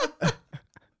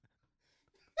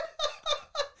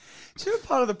 do you know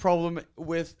part of the problem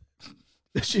with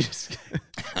She just-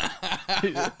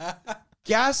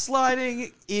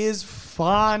 gaslighting is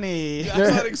funny?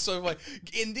 Gaslighting's so like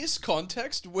in this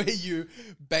context where you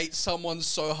bait someone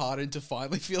so hard into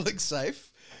finally feeling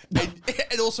safe,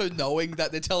 and also knowing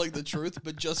that they're telling the truth,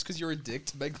 but just because you're a dick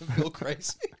to make them feel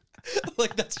crazy.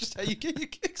 Like that's just how you get your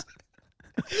kicks.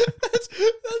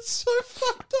 That's so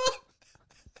fucked up.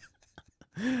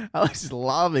 Alex is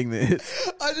loving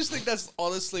this. I just think that's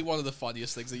honestly one of the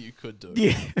funniest things that you could do.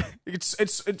 Yeah,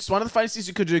 it's one of the funniest things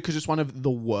you could do because it's one of the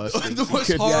worst. Things The you most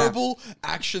could- horrible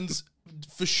actions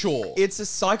for sure. It's a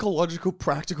psychological,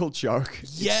 practical joke.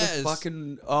 It's the Yes.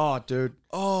 fucking, oh, dude.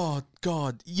 Oh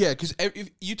god, yeah. Because if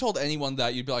you told anyone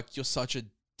that, you'd be like, "You're such a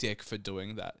dick for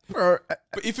doing that." Bro,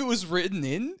 But if it was written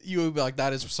in, you would be like,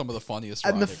 "That is some of the funniest."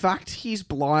 and the writing. fact he's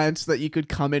blind so that you could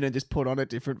come in and just put on a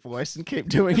different voice and keep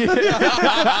doing it.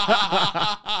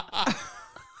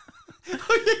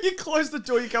 You close the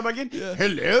door, you come back in.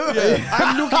 Hello,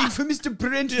 I'm looking for Mr.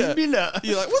 Brent Yeah. Miller.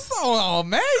 You're like, "What's going on,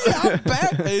 man? Yeah, I'm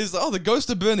back." And he's like, "Oh, the ghost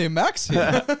of Bernie Max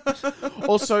here."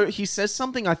 Also, he says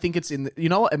something. I think it's in. You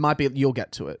know what? It might be. You'll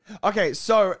get to it. Okay,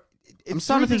 so I'm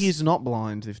starting to think he's not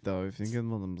blind. If you get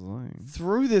what I'm saying.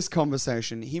 through this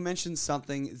conversation, he mentioned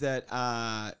something that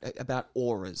about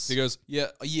auras. He goes, "Yeah,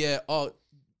 yeah. Oh,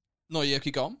 no, yeah.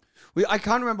 Keep going." I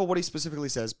can't remember what he specifically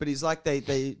says, but he's like they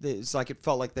it's like it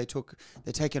felt like they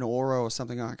take an aura or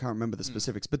something. I can't remember the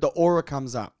specifics, but the aura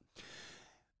comes up.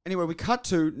 Anyway, we cut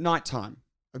to nighttime,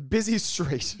 a busy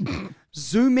street.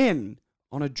 Zoom in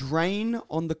on a drain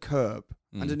on the curb,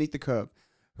 underneath the curb.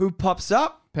 Who pops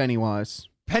up? Pennywise.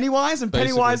 Pennywise and Basically.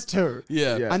 Pennywise too.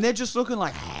 Yeah. Yeah. And they're just looking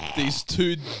like These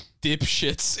two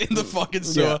dipshits in the fucking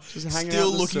sewer, just hanging out still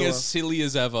in the looking as sewer. silly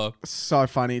as ever. So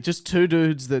funny. Just two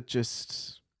dudes that just.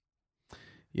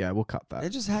 Yeah, we'll cut they're that.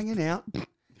 just hanging out.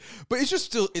 But it's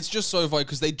just so funny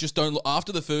because they just don't.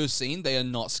 After the first scene, they are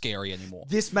not scary anymore.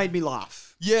 This made me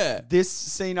laugh. Yeah. This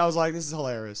scene, I was like, this is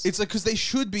hilarious. It's like because they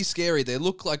should be scary. They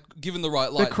look like, given the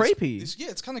right light, They're creepy.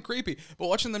 It's kind of creepy. But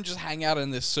watching them just hang out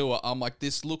in this sewer, I'm like,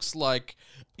 this looks like,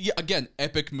 yeah, again,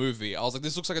 epic movie. I was like,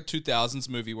 this looks like a 2000s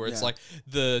movie where it's Yeah. like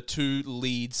the two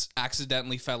leads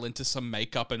accidentally fell into some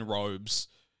makeup and robes.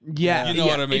 Yeah, You know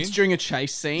yeah, what I mean? It's during a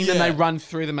chase scene, Yeah. and they run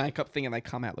through the makeup thing, and they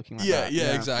come out looking like Yeah, that. yeah,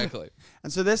 Yeah. exactly.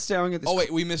 and so they're staring at this. Oh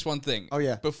wait, we missed one thing. Oh,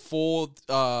 yeah. Before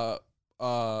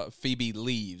Phoebe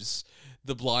leaves,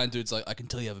 the blind dude's like, "I can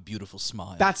tell you have a beautiful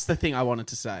smile." That's the thing I wanted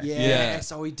to say. Yeah. Yeah.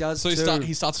 So he does. so too.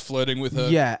 he starts flirting with her.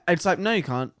 Yeah, it's like, no, you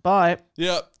can't. Bye.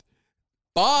 Yeah.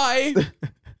 Bye.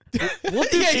 What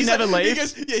did she he's never like-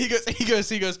 leave? He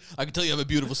goes, "I can tell you have a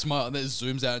beautiful smile," and then it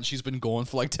zooms out and she's been gone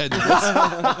for like 10 minutes.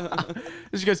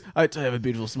 And she goes, I tell you, have a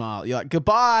beautiful smile. You're like,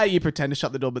 goodbye. You pretend to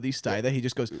shut the door, but you stay there. He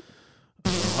just goes, he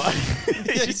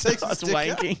he just takes his starts dick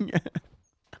out. wanking.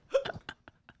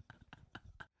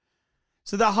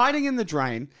 So they're hiding in the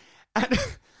drain, and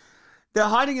they're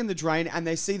hiding in the drain, and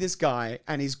they see this guy,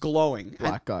 and he's glowing.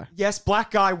 Black guy. Yes,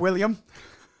 black guy, William.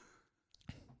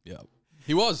 Yeah.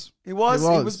 He was. He was. He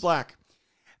He was. was black,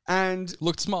 and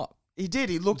Looked smart. he did.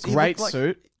 He looked he Great looked like-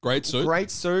 suit. Great suit.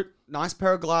 Great suit. Nice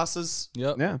pair of glasses.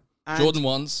 Yep. Yeah. And Jordan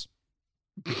 1s.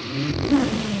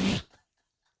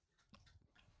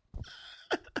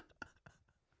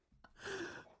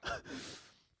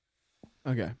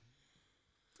 Okay.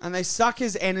 And they suck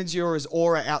his energy or his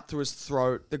aura out through his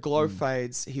throat. The glow Hmm.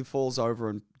 fades. He falls over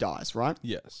and dies. Right.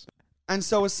 Yes. And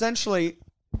so essentially,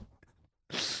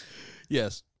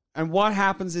 Yes. and what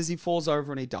happens is he falls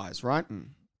over and he dies. Right.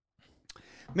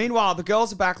 Meanwhile, the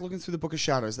girls are back looking through the Book of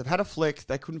Shadows. They've had a flick.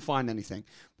 They couldn't find anything.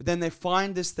 But then they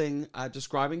find this thing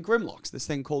describing Grimlocks, this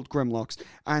thing called Grimlocks.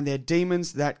 And they're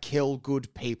demons that kill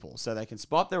good people. So they can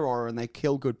spot their aura and they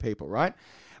kill good people, right?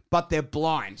 But they're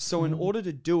blind. So in order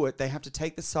to do it, they have to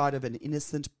take the side of an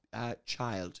innocent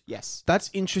child. Yes. That's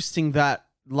interesting that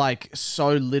like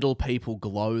so little people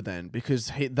glow then?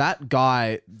 Because that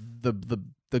guy,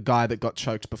 the guy that got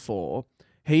choked before,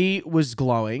 he was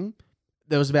glowing.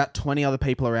 There was about 20 other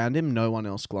people around him, no one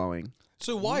else glowing.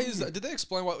 So why is that? Did they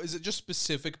explain why? Is it just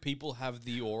specific people have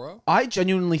the aura? I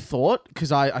genuinely thought,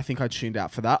 because I think I tuned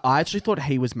out for that, I actually thought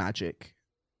he was magic.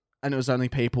 And it was only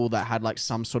people that had like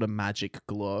some sort of magic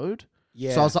glowed.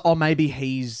 Yeah. So I was like, oh, maybe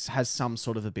has some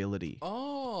sort of ability.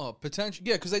 Oh, potential.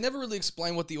 Yeah, because they never really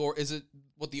explain what the aura is.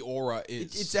 What the aura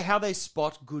is? It's how they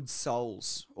spot good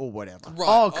souls or whatever. Right.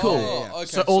 Oh, cool. Oh, okay,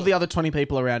 so all the other 20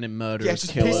 people around him, murderers, Yeah,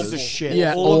 just killers. pieces of shit.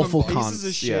 Yeah, All of awful them pieces cunts.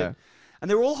 of shit. Yeah. And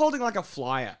they were all holding like a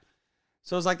flyer.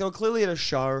 So it was like they were clearly at a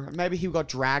show. Maybe he got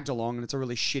dragged along and it's a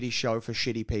really shitty show for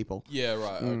shitty people. Yeah.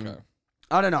 Right. Okay.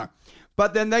 I don't know.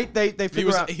 But then they He figure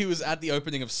was out... he was at the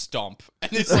opening of Stomp,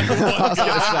 and it's like one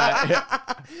guy.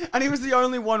 And he was the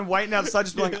only one waiting outside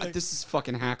just being like, this is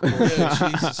fucking hackable. Yeah,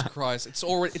 Jesus Christ!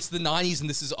 It's the 90s, and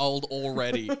this is old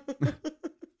already.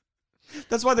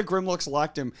 That's why the Grimlocks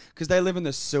liked him, because they live in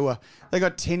the sewer. They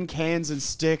got tin cans and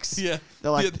sticks. Yeah,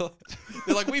 They're like,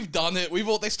 they're like, we've done it.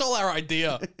 They stole our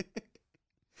idea.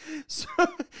 So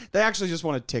they actually just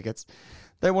wanted tickets.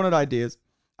 They wanted ideas.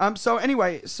 So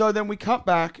anyway, so then we cut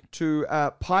back to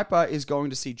Piper is going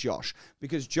to see Josh,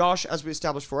 because Josh, as we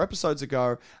established 4 episodes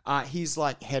ago, he's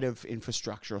like head of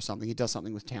infrastructure or something. He does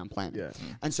something with town planning. Yeah.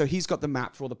 And so he's got the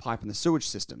map for all the pipe and the sewage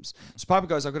systems. So Piper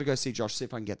goes, I've got to go see Josh, see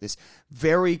if I can get this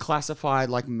very classified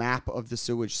like map of the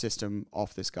sewage system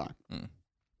off this guy.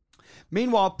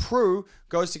 Meanwhile, Prue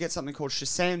goes to get something called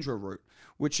Shassandra root,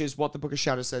 which is what the Book of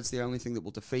Shadows says the only thing that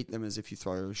will defeat them is if you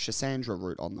throw Shassandra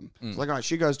root on them. It's like, all right,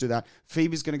 she goes do that.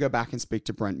 Phoebe's going to go back and speak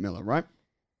to Brent Miller, right?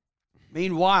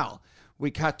 Meanwhile,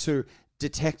 we cut to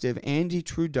Detective Andy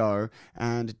Trudeau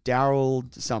and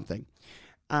Daryl something.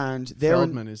 And they're...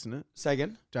 Feldman, isn't it? Say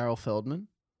again? Daryl Feldman?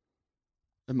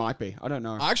 It might be. I don't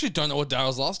know. I actually don't know what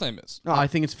Daryl's last name is. Oh. I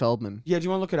think it's Feldman. Yeah, do you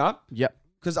want to look it up? Yep.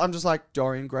 Because I'm just like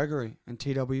Dorian Gregory and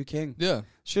T.W. King. Yeah,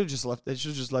 Should have just left. They should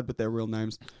have just led with their real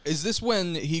names. is this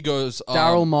when he goes?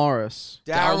 Daryl Morris.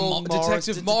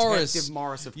 Detective Morris. Detective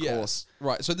Morris, of Yeah. course.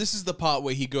 Right. So this is the part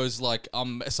where he goes like,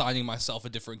 "I'm assigning myself a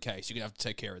different case. You're gonna have to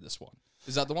take care of this one."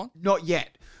 Is that the one? Not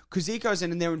yet, because he goes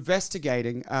in and they're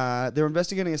investigating. They're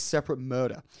investigating a separate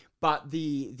murder, but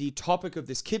the topic of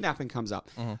this kidnapping comes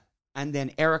up, and then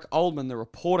Eric Oldman, the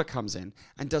reporter, comes in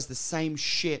and does the same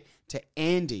shit to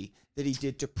Andy that he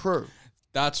did to Prue.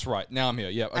 That's right. Now I'm here.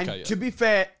 Yeah. Okay. And Yeah. to be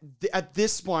fair, at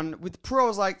this one with Prue, I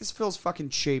was like, this feels fucking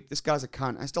cheap. This guy's a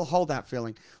cunt. I still hold that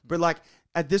feeling, but like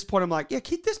at this point, I'm like, yeah,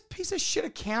 keep this piece of shit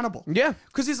accountable. Yeah.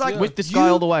 Because he's like, With this guy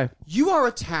all the way. You are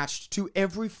attached to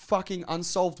every fucking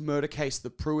unsolved murder case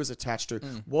that Prue is attached to.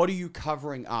 What are you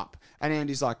covering up? And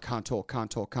Andy's like, can't talk, can't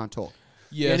talk, can't talk.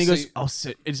 Yeah. And he see- goes, oh,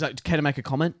 so, it's like, can I make a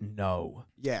comment? No.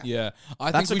 Yeah. Yeah.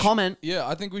 I That's think a we comment. Yeah,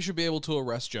 I think we should be able to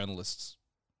arrest journalists.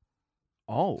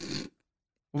 Oh.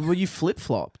 Well, you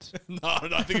flip-flopped. No,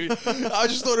 I think I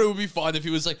just thought it would be fine if he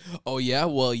was like, "Oh yeah,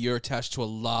 well you're attached to a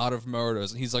lot of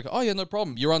murders," and he's like, "Oh yeah, no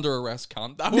problem. You're under arrest,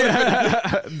 cunt." That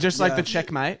would Just like the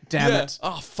checkmate. Damn it.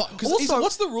 Oh fuck. Because Also-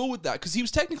 what's the rule with that? Because he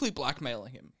was technically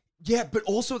blackmailing him. Yeah, but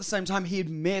also at the same time, he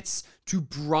admits to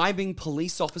bribing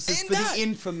police officers And for that- the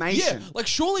information. Yeah, like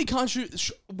surely can't you?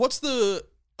 What's the?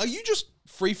 Are you just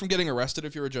free from getting arrested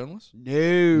if you're a journalist?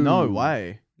 No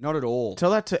way. Not at all.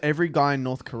 Tell that to every guy in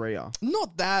North Korea.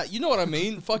 Not that. You know what I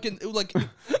mean? Fucking like,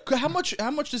 how much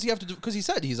does he have to do? Because he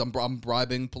said I'm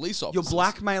bribing police You're officers.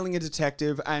 blackmailing a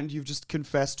detective and you've just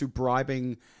confessed to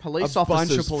bribing Police a bunch of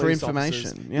officers for police information.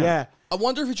 officers. Yeah. I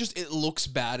wonder if it looks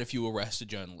bad if you arrest a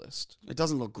journalist. It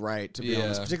doesn't look great, to be Yeah.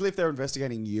 honest. Particularly if they're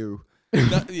investigating you.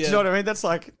 That- Do yeah. you know what I mean? That's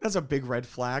a big red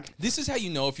flag. This is how you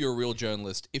know if you're a real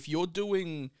journalist. If you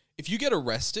get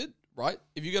arrested, right?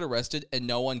 If you get arrested and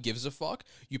no one gives a fuck,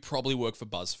 you probably work for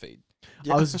BuzzFeed.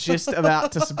 I was just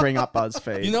about to bring up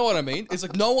BuzzFeed. You know what I mean? It's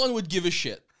like no one would give a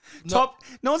shit. No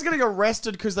one's getting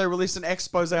arrested because they released an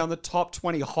expose on the top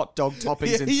 20 hot dog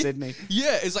toppings in Sydney.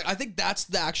 Yeah, it's like I think that's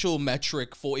the actual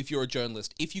metric for if you're a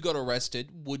journalist. If you got arrested,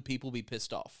 would people be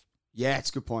pissed off? Yeah, it's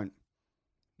a good point.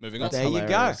 Moving on. There you go.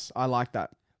 Hilarious. I like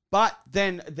that. But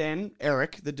then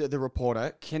Eric, the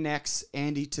reporter, connects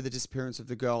Andy to the disappearance of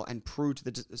the girl and Prue to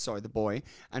the boy,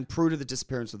 and Prue to the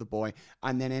disappearance of the boy.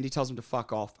 And then Andy tells him to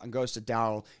fuck off and goes to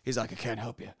Daryl. He's like, I can't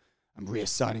help you. I'm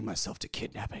reassigning myself to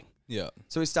kidnapping. Yeah.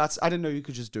 So he starts, I didn't know you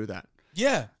could just do that.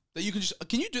 Yeah. That you can just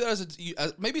can you do that as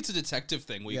maybe it's a detective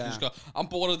thing where you can just go, I'm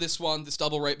bored of this one, this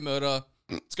double rape murder,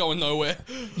 it's going nowhere.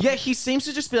 Yeah, he seems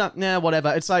to just be like, nah,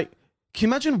 whatever. It's like, Can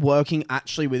you imagine working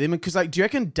actually with him? Because, like, do you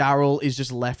reckon Daryl is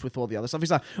just left with all the other stuff?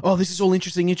 He's like, oh, this is all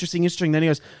interesting. Then he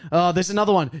goes, oh, there's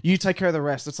another one. You take care of the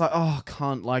rest. It's like, oh,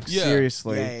 can't, like, Yeah.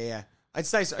 seriously. Yeah. I'd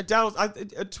say so.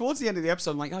 Towards the end of the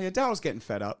episode, I'm like, oh yeah, Daryl's getting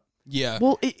fed up. Yeah.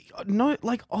 Well,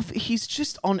 he's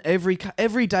just on every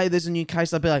day there's a new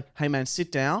case. I'd be like, hey, man,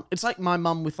 sit down. It's like my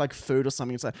mum with, like, food or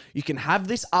something. It's like, you can have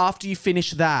this after you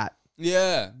finish that.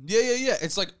 Yeah.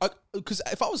 It's like, because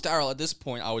if I was Daryl at this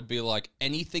point, I would be like,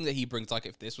 anything that he brings, like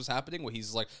if this was happening, where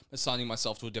he's like assigning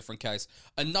myself to a different case,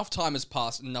 enough time has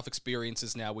passed, enough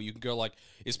experiences now where you can go like,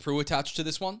 is Prue attached to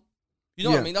this one? You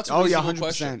know what I mean? That's a reasonable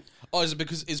question. Oh, is it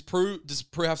because does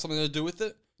Prue have something to do with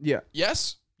it? Yeah.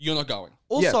 Yes? You're not going.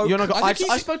 Also, you're not go- I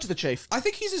think I spoke to the chief. I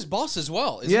think he's his boss as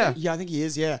well, isn't Yeah. he? yeah, I think he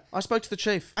is. Yeah, I spoke to the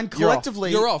chief. and You're off.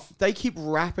 collectively, You're off. They keep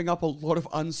wrapping up a lot of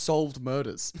unsolved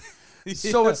murders.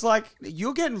 So it's like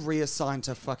you're getting reassigned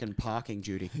to fucking parking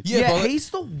duty. Yeah, but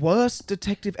he's the worst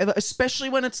detective ever, especially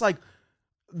when it's like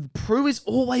Prue is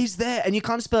always there and you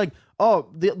can't just be like, oh,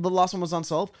 the last one was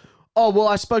unsolved. Oh, well,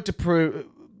 I spoke to Prue.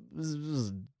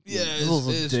 yeah, This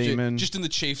was a demon. just in the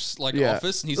chief's like Yeah,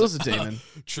 office, and he's it was like, a demon.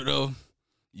 Trudeau,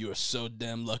 you are so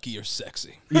damn lucky you're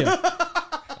sexy. Yeah.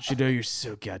 Shadow, you're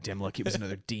so goddamn lucky it was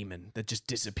another demon that just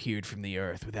disappeared from the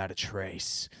earth without a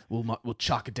trace. We'll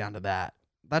chalk it down to that.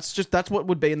 That's what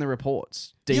would be in the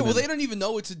reports. Demon. Yeah, well, they don't even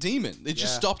know it's a demon. They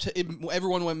just stopped.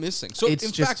 Everyone went missing. So It's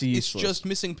in just fact, useless. it's just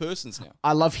missing persons now.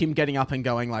 I love him getting up and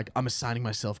going like, I'm assigning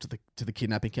myself to the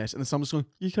kidnapping case, and then someone's going,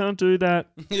 you can't do that.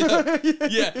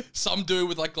 Yeah, some dude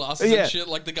with like glasses Yeah. and shit,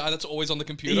 like the guy that's always on the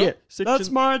computer. Yeah. That's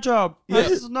my job. Yeah.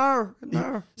 No.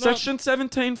 Section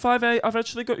 1758. I've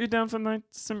actually got you down for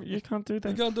you can't do You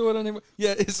that. can't do it anymore.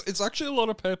 Yeah, it's actually a lot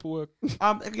of paperwork.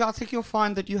 I think you'll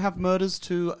find that you have murders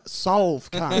to solve,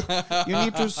 cunt. You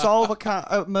need to solve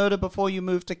a murder before you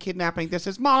move to kidnapping. This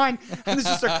is mine. And there's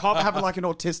just a cop having like an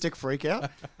autistic freak out.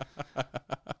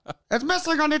 It's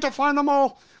missing. I need to find them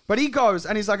all. But he goes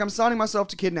and he's like, I'm signing myself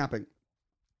to kidnapping.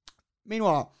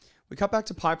 Meanwhile, we cut back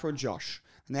to Piper and Josh.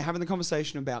 And they're having the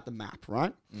conversation about the map,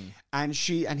 right? And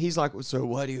he's like, so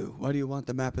why do you want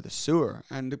the map of the sewer?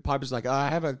 And Piper's like, I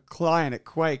have a client at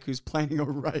Quake who's planning a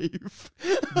rave.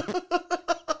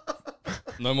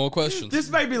 No more questions. This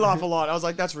made me laugh a lot. I was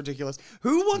like, that's ridiculous.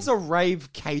 Who wants a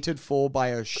rave catered for by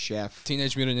a chef?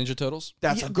 Teenage Mutant Ninja Turtles.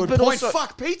 That's Yeah, a good but point. also-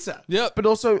 Fuck pizza. Yep. But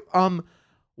also,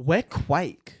 we're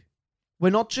Quake.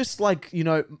 We're not just like,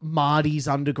 Marty's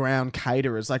underground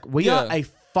caterers. Like, we are Yeah. a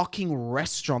fucking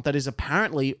restaurant that is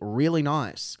apparently really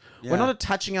nice. Yeah. We're not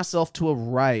attaching ourselves to a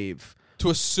rave. To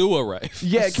a sewer rave.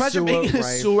 Yeah, can you imagine Sewer being in a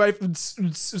rave. sewer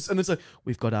rave and it's like,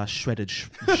 we've got our shredded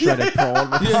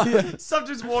prawn. Some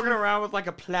just walking around with like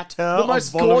a platter The of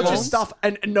most vol au gorgeous vents. stuff,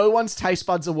 and no one's taste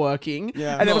buds are working.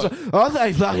 Yeah. And everyone's like, oh,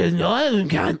 they fucking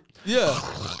can't. Yeah.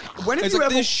 When have It's you like,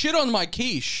 ever... there's shit on my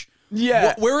quiche.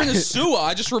 Yeah. We're in a sewer.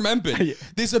 I just remembered.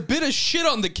 There's a bit of shit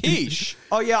on the quiche.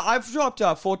 Oh yeah, I've dropped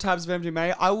 4 tabs of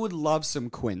MDMA. I would love some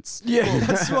quince. Yeah.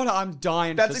 That's what I'm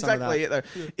dying That's for some of exactly that. it,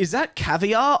 though. Is that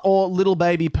caviar or little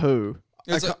baby poo?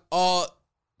 It's like, oh,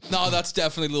 no, that's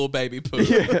definitely little baby poo.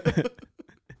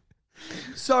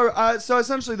 So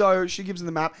essentially, though, she gives him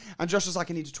the map, and Josh is like,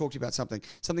 I need to talk to you about something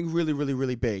really, really,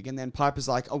 really big. And then Piper's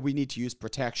like, oh, we need to use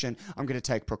protection. I'm going to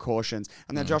take precautions.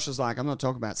 And then Josh is like, I'm not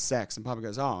talking about sex. And Piper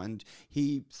goes, oh, and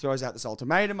he throws out this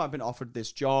ultimatum. I've been offered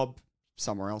this job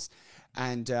somewhere else,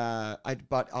 and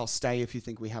but I'll stay if you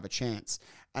think we have a chance.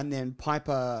 And then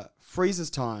Piper freezes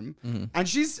time, and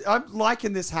I'm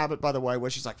liking this habit, by the way,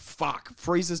 where she's like, fuck,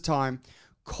 freezes time,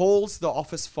 calls the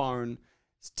office phone,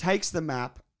 takes the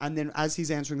map, and then as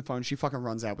he's answering the phone, she fucking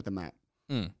runs out with the map.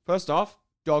 First off,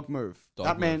 dog move.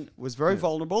 That man was very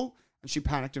vulnerable, and she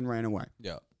panicked and ran away.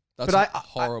 Yeah. That's But a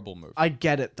horrible move. I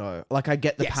get it, though. Like, I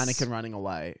get the Yes. panic and running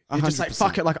away. You're just like, 100%.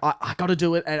 fuck it. Like, I got to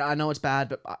do it, and I know it's bad,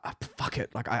 but fuck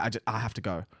it. Like, I have to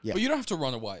go. Yeah. But you don't have to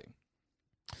run away.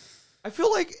 I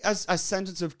feel like as a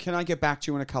sentence of, can I get back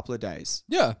to you in a couple of days?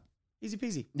 Yeah. Easy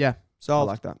peasy. Yeah. So I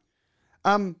like that.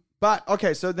 But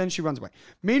okay, so then she runs away.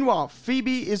 Meanwhile,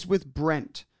 Phoebe is with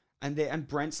Brent, and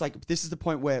Brent's like, this is the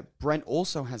point where Brent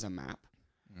also has a map,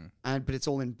 but it's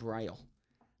all in Braille.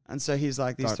 And so he's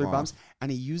like, these Don't 3 lie. bumps,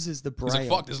 and he uses the Braille. He's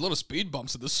like, fuck, there's a lot of speed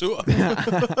bumps in the sewer. He's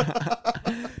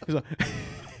like,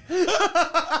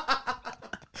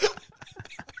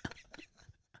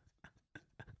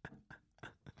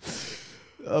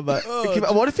 oh, but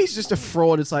what if he's just a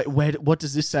fraud? It's like, what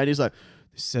does this say? And he's like,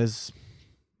 this says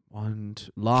line,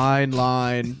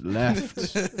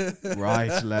 left,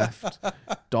 right, left,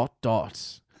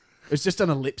 dot. It's just an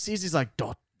ellipses. He's like,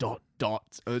 dot.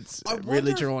 dots. It's I really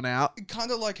wonder if- drawn out.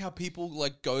 Kind of like how people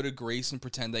like go to Greece and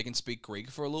pretend they can speak Greek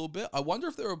for a little bit. I wonder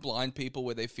if there are blind people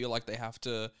where they feel like they have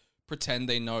to pretend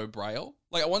they know Braille.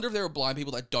 Like, I wonder if there are blind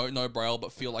people that don't know Braille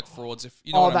but feel like frauds. If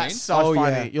you know what I mean? That's so Oh,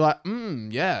 funny. yeah. You're like,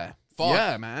 yeah. Fuck.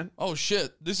 Yeah, man. Oh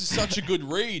shit! This is such a good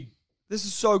read. This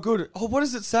is so good. Oh, what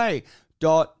does it say?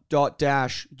 Dot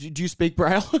dash. Do you speak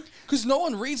Braille? Because no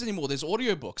one reads anymore. There's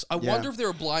audiobooks. I Yeah. wonder if there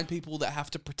are blind people that have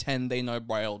to pretend they know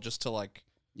Braille just to like.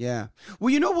 Yeah. Well,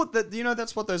 you know what?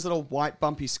 That's what those little white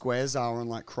bumpy squares are on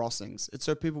like crossings. It's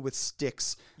so people with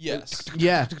sticks. Yes.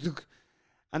 Yeah.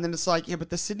 And then it's like, yeah, but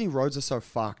the Sydney roads are so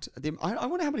fucked. I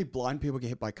wonder how many blind people get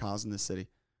hit by cars in this city.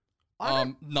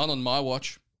 None on my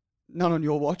watch. None on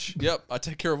your watch. Yep, I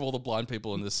take care of all the blind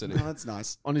people in this city. Oh, that's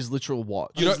nice. On his literal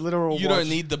watch. You His don't, literal you watch.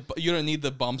 don't need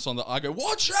the bumps on the. I go,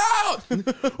 watch out!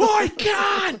 I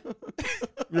can't.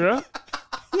 Yeah.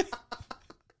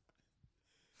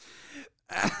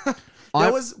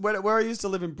 There was where I used to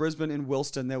live in Brisbane in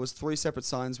Wilston. There was 3 separate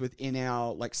signs within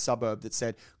our like suburb that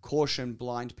said "Caution,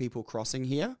 blind people crossing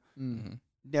here."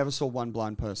 Never saw one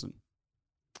blind person.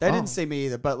 They Oh. didn't see me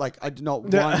either, but like I did not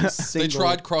one They single.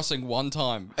 tried crossing one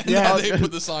time, and Yeah, now I was they gonna-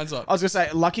 put the signs up. I was gonna say,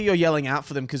 lucky you're yelling out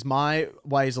for them because my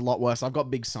way is a lot worse. I've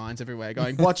got big signs everywhere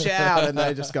going, "Watch out!" and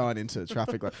they're just going into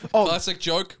traffic. Like, oh, Classic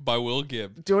joke by Will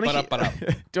Gibb. do you want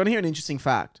Ba-da-ba-da. to hear an interesting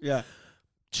fact? Yeah.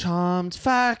 Charmed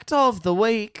fact of the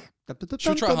week.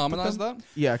 Should we try harmonize that?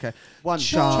 Yeah, okay. One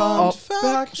Charmed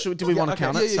fact. Do we want to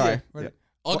count it? Sorry. Right.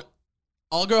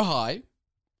 I'll go high.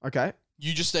 Okay.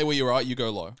 You just stay where you are. You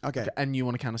go low. Okay. And you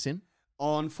want to count us in?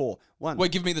 On 4. 1.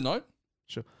 Wait, give me the note.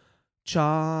 Sure.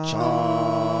 Charmed.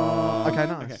 Okay,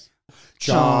 nice. Okay.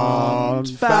 Charmed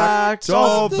fact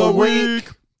of the week.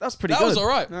 That's pretty That good. was all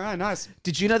right. All right. Nice.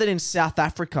 Did you know that in South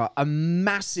Africa, a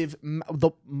massive,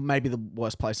 maybe the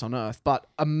worst place on earth, but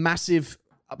a massive,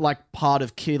 like, part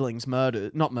of killings,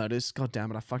 not murders. God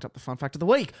damn it, I fucked up the fun fact of the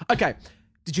week. Okay.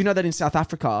 Did you know that in South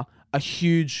Africa, a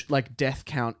huge, like, death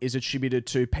count is attributed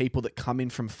to people that come in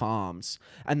from farms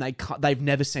and they've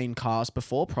never seen cars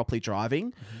before properly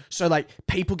driving? So, like,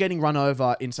 people getting run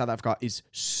over in South Africa is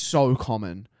so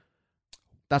common.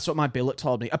 That's what my billet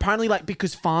told me. Apparently, like,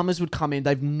 because farmers would come in,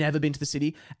 they've never been to the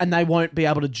city, and they won't be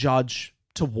able to judge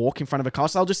to walk in front of a car.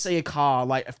 So they'll just see a car,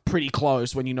 like, pretty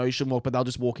close when you know you shouldn't walk, but they'll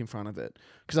just walk in front of it.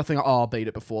 Because I think, oh, I'll beat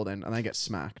it before then, and they get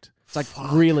smacked. It's, like,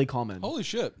 really common. Holy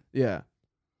shit. Yeah.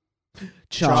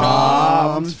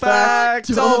 Charmed fact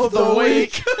of the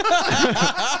week.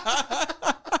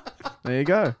 There you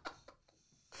go.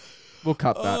 We'll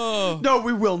cut that. Oh, No,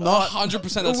 we will not. 100%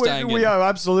 that's staying We in. are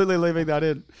absolutely leaving that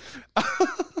in.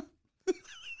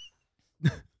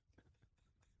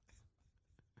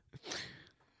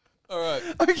 All right.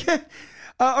 Okay.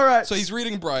 All right. So he's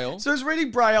reading Braille. So he's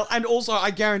reading Braille, and also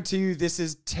I guarantee you this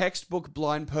is textbook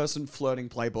blind person flirting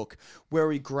playbook,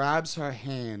 where he grabs her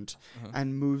hand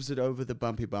and moves it over the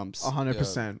bumpy bumps.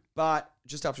 100%. But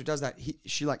just after he does that,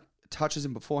 she like touches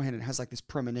him beforehand and has like this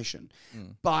premonition.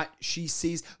 But she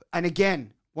sees, and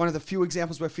again, one of the few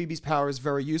examples where Phoebe's power is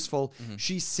very useful.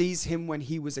 She sees him when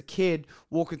he was a kid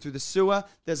walking through the sewer.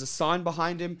 There's a sign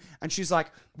behind him, and she's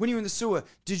like, "When you were in the sewer,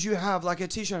 did you have like a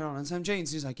t-shirt on and some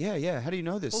jeans?" He's like, "Yeah. How do you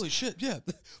know this?" Holy shit, yeah.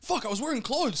 Fuck, I was wearing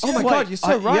clothes. Oh yeah. my God, you're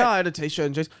so right. Yeah, I had a t-shirt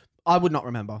and jeans. I would not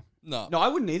remember. No. No, I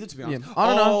wouldn't either, to be honest. Yeah, I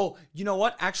don't know. You know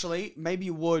what? Actually, maybe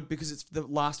you would because it's the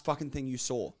last fucking thing you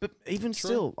saw. But even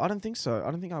still, I don't think so.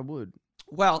 I don't think I would.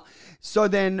 Well, so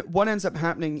then what ends up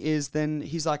happening is then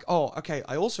he's like, "Oh, okay,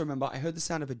 I also remember I heard the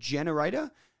sound of a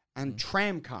generator and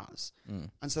tram cars."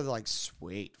 And so they're like,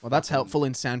 "Sweet." Well, that's helpful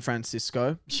in San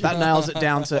Francisco. That nails it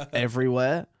down to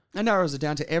everywhere. And narrows it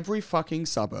down to every fucking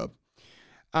suburb.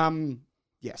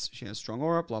 Yes, she has strong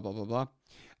aura, blah, blah, blah, blah.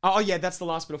 Oh, yeah, that's the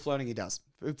last bit of flirting he does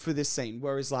for this scene,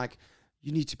 where he's like,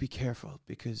 "You need to be careful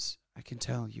because I can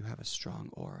tell you have a strong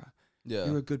aura. Yeah.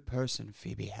 You're a good person,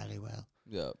 Phoebe Halliwell."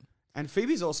 Yeah. And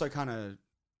Phoebe's also kind of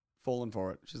fallen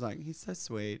for it. She's like, "He's so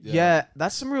sweet." Yeah.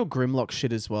 That's some real Grimlock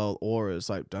shit as well. Auras.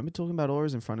 Like, don't be talking about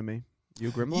auras in front of me. You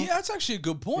a Grimlock? Yeah, that's actually a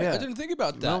good point. Yeah. I didn't think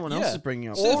about that. No one else Yeah. is bringing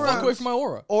up. Stay the Aura- fuck away from my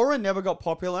aura. Aura never got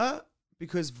popular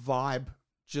because Vibe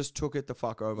just took it the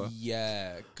fuck over.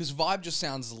 Yeah. Because vibe just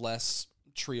sounds less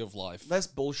tree of life. Less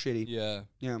bullshitty. Yeah.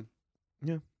 Yeah.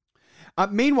 Yeah.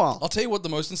 Meanwhile, I'll tell you what the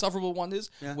most insufferable one is.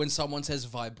 Yeah. When someone says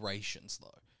vibrations, though.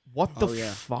 What the Oh,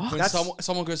 yeah. fuck? When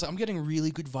someone goes, "I'm getting really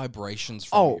good vibrations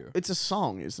from you." It's a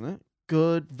song, isn't it?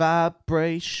 Good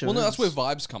vibration. Well, no, that's where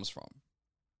vibes comes from.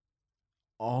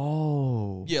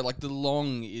 Oh. Yeah, like the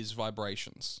long is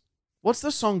vibrations. What's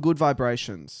the song Good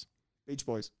Vibrations? Beach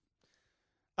Boys.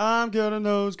 I'm getting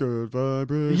those good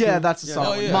vibrations. Yeah, that's the Yeah, song.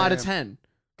 oh, yeah, Mitre yeah. 10.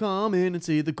 Come in and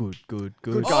see the good Good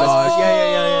guys. guys.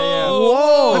 Yeah.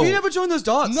 Whoa. Have you never joined those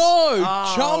dots? No,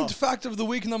 charmed fact of the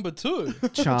week number 2.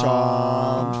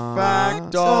 Charmed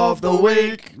Fact of the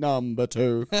week number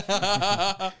 2.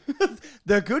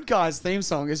 The Good Guys theme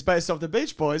song is based off the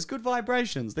Beach Boys' Good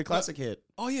Vibrations, the classic hit.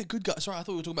 Oh yeah, Good Guys. Sorry, I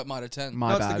thought we were talking about Mitre 10. My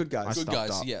No, it's bad. the Good Guys. I Good stopped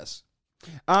Guys, up. yes.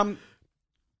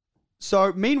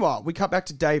 So meanwhile, we cut back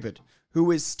to David,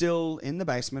 who is still in the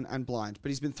basement and blind, but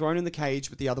he's been thrown in the cage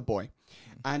with the other boy.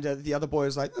 And the other boy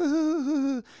is like,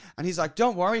 and he's like,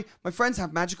 don't worry, my friends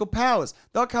have magical powers.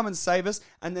 They'll come and save us.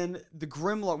 And then the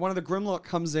Grimlock, one of the Grimlock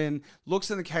comes in, looks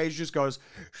in the cage, just goes,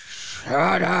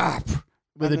 shut up. With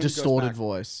And a then goes distorted back.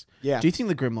 voice. Yeah. Do you think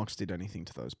the Grimlocks did anything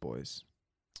to those boys?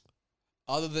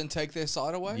 Other than take their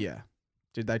side away? Yeah.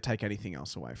 Did they take anything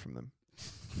else away from them?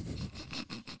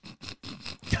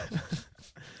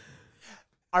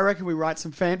 I reckon we write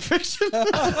some fan fiction.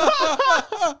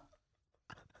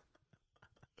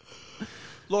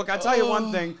 Look, I tell you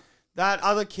one thing. That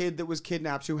other kid that was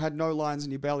kidnapped who had no lines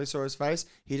and you barely saw his face,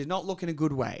 he did not look in a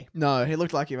good way. No, he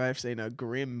looked like he may have seen a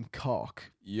grim cock.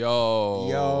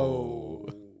 Yo.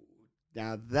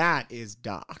 Now that is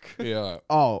dark. Yeah.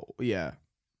 Oh, yeah.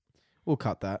 We'll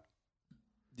cut that.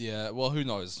 Yeah, well, who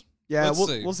knows? Yeah, Let's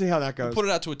see. we'll see how that goes. Put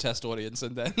it out to a test audience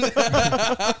and then...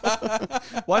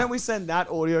 Why don't we send that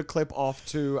audio clip off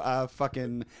to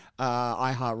fucking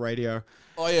iHeartRadio?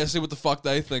 Oh yeah, see what the fuck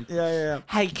they think. Yeah.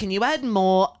 Hey, can you add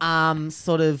more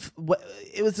sort of...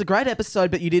 It was a great episode,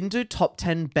 but you didn't do top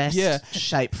 10 best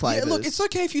shape flavors. Yeah, look, it's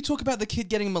okay if you talk about the kid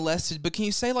getting molested, but can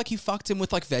you say like you fucked him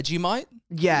with like Vegemite?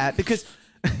 Yeah, because...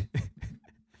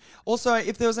 Also,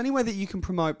 if there was any way that you can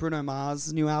promote Bruno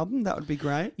Mars' new album, that would be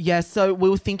great. Yeah, so we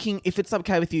were thinking, if it's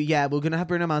okay with you, we're going to have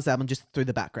Bruno Mars' album just through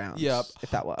the background. Yep. If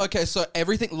that works. Okay, so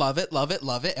everything, love it.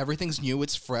 Everything's new,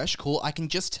 it's fresh, cool. I can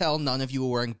just tell none of you are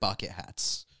wearing bucket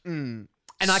hats. And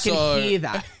I can So- hear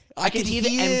that. I can hear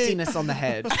the emptiness on the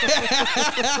head.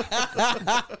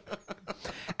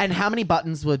 And how many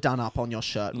buttons were done up on your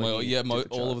shirt? when Well, you yeah, did the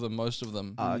all job? of them, most of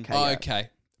them. Oh, okay, Oh, yeah. okay.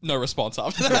 No response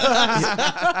after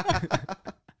that.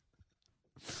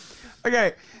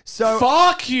 Okay, so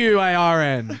Fuck you,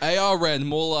 ARN. ARN,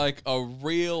 more like a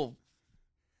real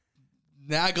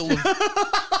naggle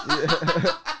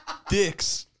of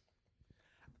dicks.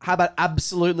 How about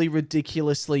absolutely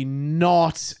ridiculously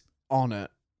not on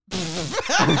it?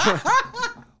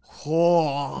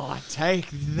 take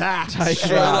that, Take that.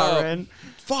 Sharon.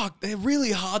 Fuck, they're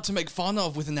really hard to make fun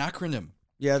of with an acronym.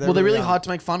 Yeah, Well, they're really hard to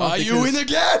make fun of. Are you in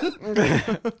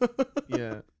again?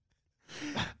 Yeah.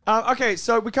 Okay,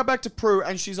 so we cut back to Prue,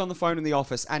 and she's on the phone in the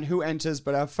office, and who enters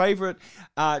but our favorite,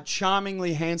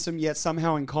 charmingly handsome yet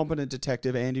somehow incompetent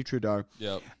detective, Andy Trudeau.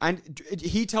 Yep. And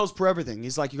he tells Prue everything.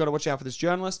 He's like, you got to watch out for this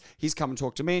journalist. He's come and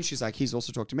talked to me, and she's like, he's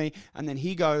also talked to me. And then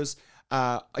he goes,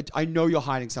 I know you're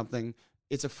hiding something.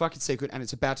 It's a fucking secret, and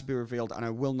it's about to be revealed, and I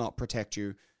will not protect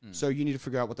you. So you need to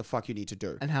figure out what the fuck you need to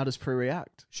do. And how does Prue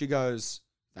react? She goes,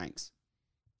 thanks.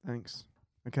 Thanks.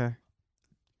 Okay.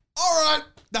 All right,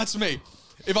 that's me.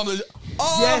 If I'm the...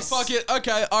 Oh, Yes. fuck it.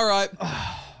 Okay, all right.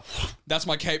 That's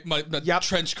my cape, my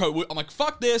trench coat. I'm like,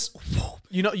 fuck this.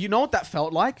 You know what that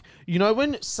felt like? You know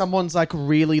when someone's like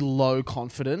really low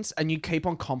confidence and you keep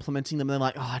on complimenting them and they're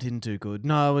like, oh, I didn't do good.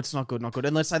 No, it's not good, not good.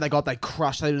 And let's say they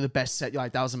crushed, they did the best set. You're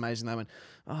like, that was amazing. They went,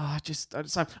 oh, I just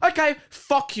okay,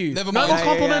 fuck you. Never No mind. more Yeah,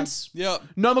 compliments. Yep.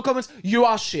 No more comments. You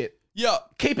are shit.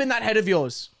 Yep. Keep in that head of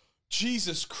yours.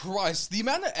 Jesus Christ, the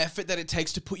amount of effort that it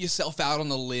takes to put yourself out on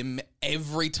a limb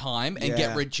every time and Yeah.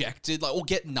 get rejected, like, or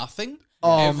get nothing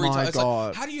Oh every my time. It's God.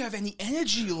 like, how do you have any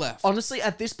energy left? Honestly,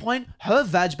 at this point, her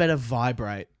vag better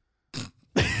vibrate.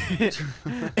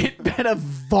 It better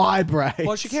vibrate.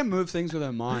 Well, she can't move things with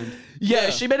her mind. Yeah, Yeah.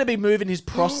 she better be moving his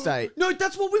prostate. No,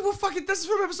 that's what we were fucking... This is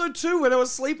from episode 2 where they were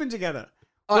sleeping together.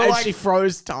 Oh, No, and like- she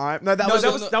froze time. No, that No,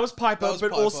 was that was Piper, that was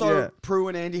but Piper. also Yeah. Prue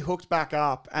and Andy hooked back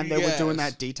up, and they were doing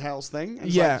Yes. that details thing. And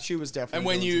it's Yeah. like, she was definitely. And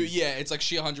when doing you, some- yeah, it's like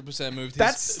she 100% moved his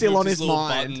that's still moved on his little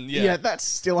mind. button. Yeah, that's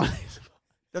still on his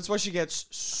that's why she gets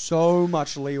so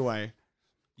much leeway.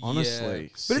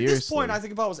 honestly. But at this point, seriously. I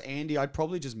think if I was Andy, I'd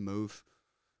probably just move.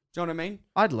 Do you know what I mean?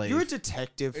 I'd leave. You're a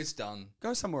detective. It's done.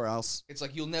 Go somewhere else. It's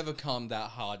like you'll never come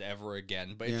that hard ever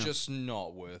again, but it's Yeah. just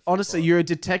not worth it. Honestly, bro. you're a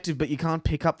detective, but you can't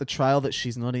pick up the trail that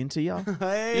she's not into you.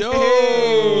 Hey. Yo!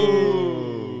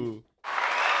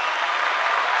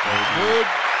 Very good.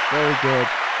 Very good.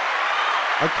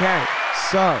 Okay,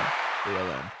 so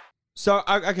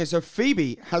so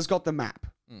Phoebe has got the map.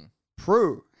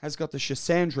 Prue has got the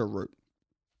Cassandra route.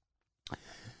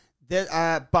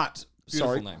 There, but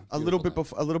sorry, name. a little Beautiful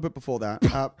bit a little bit before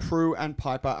that, Prue and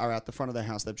Piper are at the front of their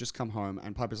house. They've just come home,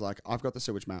 and Piper's like, "I've got the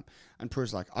sewage map," and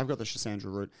Prue's like, "I've got the Shassandra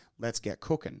route. Let's get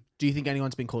cooking." Do you think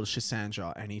anyone's been called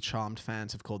Shassandra? Any Charmed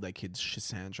fans have called their kids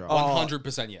Shassandra?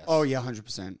 100% yes. Oh yeah,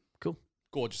 100%. Cool.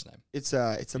 Gorgeous name. It's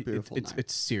a beautiful name.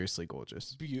 It's seriously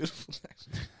gorgeous. Beautiful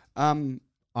name.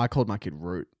 I called my kid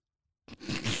Root.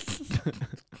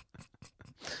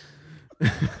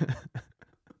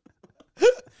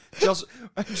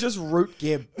 just Root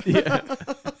Gibb. Yeah.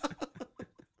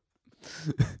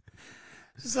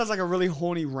 Sounds like a really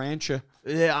horny rancher.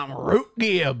 Yeah, I'm Root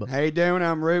Gibb. How you doing?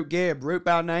 I'm Root Gibb. Root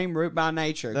by name, root by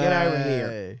nature. Get over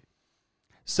here.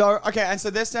 So, okay, and so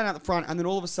they're standing at the front, and then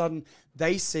all of a sudden,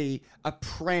 they see a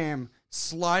pram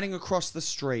sliding across the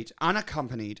street,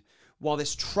 unaccompanied, while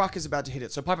this truck is about to hit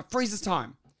it. So Piper freezes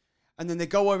time, and then they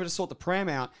go over to sort the pram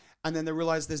out, and then they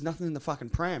realize there's nothing in the fucking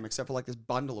pram except for like this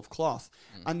bundle of cloth.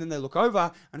 And then they look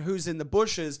over, and who's in the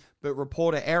bushes but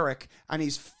reporter Eric, and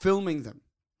he's filming them.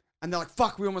 And they're like,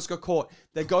 fuck, we almost got caught.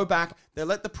 They go back, they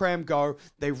let the pram go,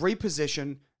 they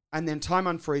reposition, and then time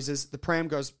unfreezes, the pram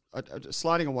goes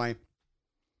sliding away.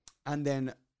 And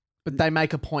then... But they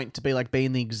make a point to be like, be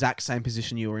in the exact same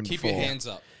position you were in Keep before. your hands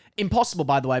up. Impossible,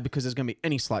 by the way, because there's going to be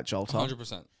any slight jolt up.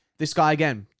 100%. This guy,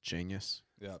 again, genius.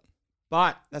 Yeah.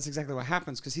 But that's exactly what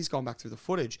happens because he's gone back through the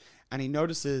footage and he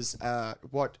notices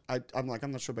what I'm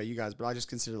not sure about you guys, but I just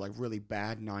consider like really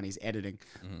bad 90s editing.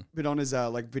 But on his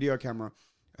like video camera,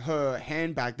 her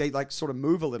handbag, they like sort of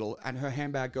move a little and her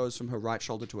handbag goes from her right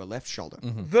shoulder to her left shoulder.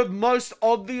 The most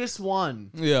obvious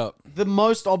one. Yeah. The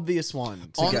most obvious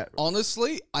one to get.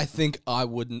 Honestly, I think I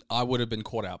would have been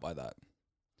caught out by that.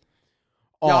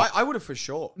 Yeah, Oh. I would have for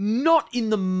sure. Not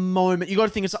in the moment. You got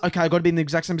to think it's okay. I got to be in the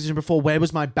exact same position before. Where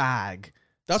was my bag?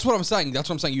 That's what I'm saying.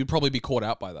 You'd probably be caught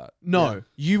out by that. No,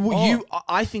 you.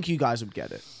 I think you guys would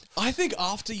get it. I think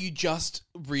after you just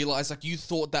realize, like, you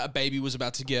thought that a baby was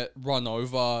about to get run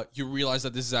over, you realize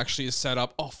that this is actually a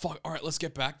setup. Oh, fuck. All right, let's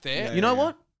get back there. Yeah. You know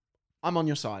what? I'm on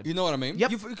your side. You know what I mean?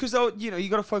 Yep. Because you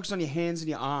got to focus on your hands and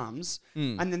your arms,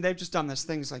 and then they've just done this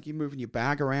thing. It's like you're moving your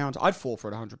bag around. I'd fall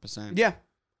for it 100%. Yeah.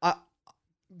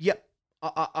 Yep.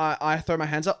 I throw my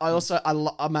hands up. I also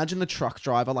imagine the truck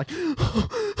driver like,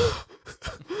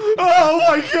 oh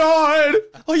my god!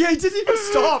 Oh yeah, he didn't even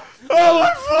stop. Oh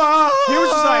my fuck! He was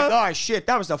just like, oh shit,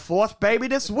 that was the fourth baby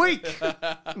this week.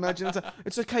 Imagine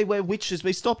it's okay. We're witches.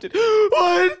 We stopped it.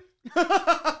 What?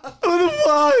 What the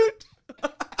fuck?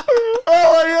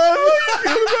 Oh my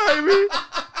god! Baby.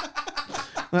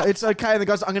 It's okay. And the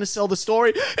guy's like, I'm going to sell the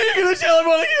story. Are you going to tell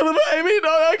everyone to kill the baby? No,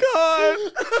 I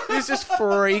can't. He's just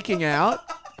freaking out.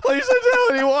 Please don't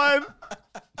tell anyone.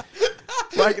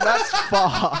 Like, that's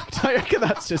fucked. I reckon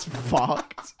that's just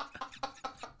fucked.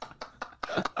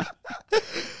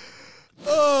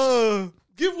 Oh,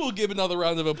 we'll give another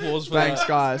round of applause for Thanks, that.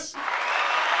 guys.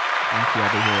 Thank you.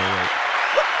 I'll be here all week.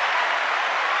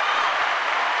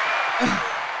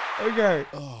 Okay.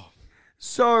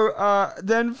 So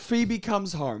then Phoebe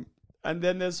comes home, and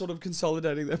then they're sort of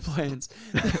consolidating their plans.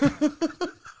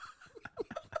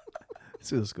 This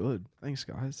feels good. Thanks,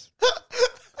 guys.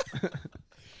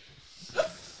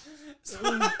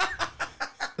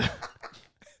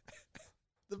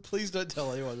 The please don't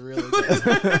tell anyone really.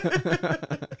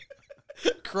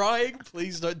 Crying,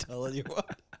 please don't tell anyone.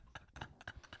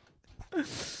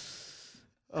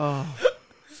 Oh,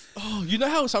 you know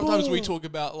how sometimes we talk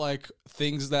about like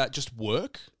things that just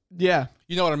work? Yeah.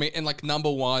 You know what I mean? And like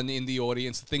number one in the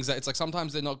audience, things that it's like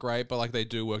sometimes they're not great, but like they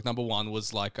do work. Number one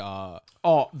was like Oh,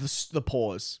 the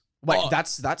pause. Wait, Oh.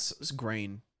 that's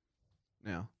green.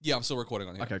 Now. yeah, I'm still recording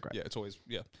on here. Okay, great. Yeah, it's always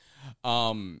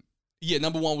yeah,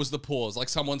 number one was the pause. Like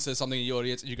someone says something in the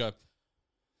audience and you go,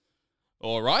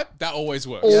 all right, that always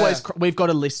works. Always, we've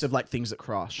got a list of like things that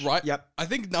crush. Right? Yep. I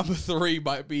think number three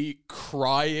might be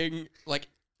crying, like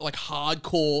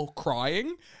hardcore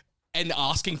crying and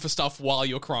asking for stuff while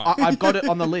you're crying. I've got it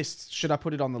on the list. Should I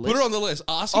put it on the list? Put it on the list.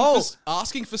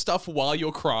 Asking for stuff while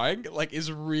you're crying, like,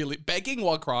 is really begging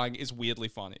while crying is weirdly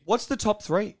funny. What's the top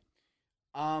three?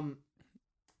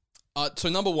 So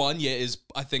number one, is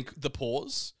I think the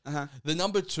pause. Uh-huh. The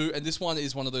number two, and this one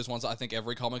is one of those ones that I think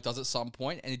every comic does at some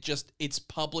point, and it's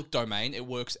public domain. It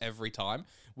works every time.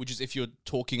 Which is if you're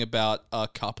talking about a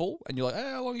couple and you're like,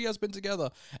 hey, how long you guys been together?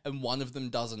 And one of them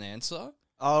doesn't answer.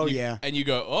 Oh, You- yeah. And you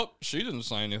go, oh, she didn't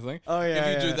say anything. Oh, yeah, If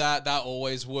you yeah. do that, that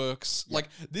always works. Like,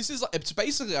 this is, it's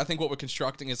basically, I think what we're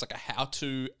constructing is like a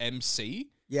how-to MC.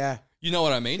 Yeah. You know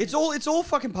what I mean? It's all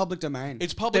fucking public domain.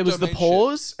 It's public There was the domain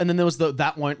pause, and then there was the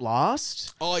that won't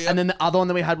last. Oh, yeah. And then the other one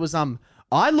that we had was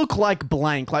I look like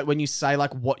blank. Like when you say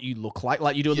like what you look like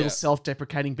you do a Yeah. little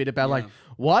self-deprecating bit about like,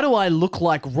 why do I look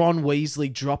like Ron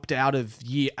Weasley dropped out of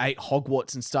year 8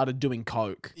 Hogwarts and started doing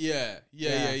coke? Yeah.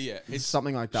 It's It's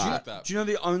something like that. like that. Do you know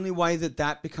the only way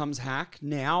that becomes hack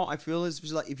now? I feel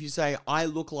is like if you say I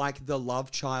look like the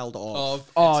love child of,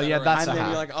 Oh, et yeah, cetera, that's and a then hack.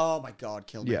 you're like, oh my god,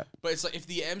 kill me. Yeah. But it's like if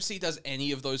the MC does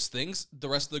any of those things, the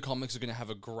rest of the comics are going to have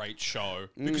a great show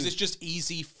because it's just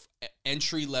easy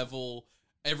entry level.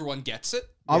 Everyone gets it.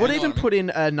 I would You know even what I put in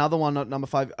another one at number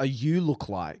 5. A you look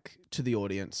like to the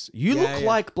audience. You Yeah, look yeah.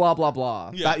 like blah blah blah.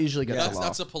 mean? That usually gets that's, a laugh.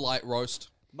 that's a polite roast.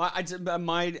 My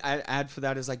ad for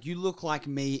that is like, you look like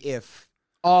me if,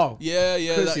 Oh, Yeah,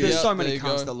 because there's so many there you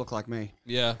cunts go. that look like me.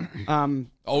 Yeah.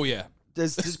 Oh yeah.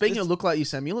 speaking of look like you,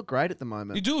 Sam, you look great at the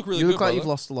moment. You do look really You good, look like brother. you've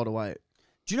lost a lot of weight.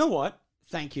 do you know what?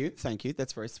 Thank you.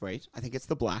 That's very sweet. I think it's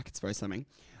the black. It's very slimming.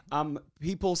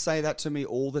 People say that to me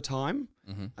all the time,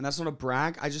 and that's not a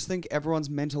brag. I just think everyone's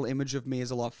mental image of me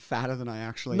is a lot fatter than I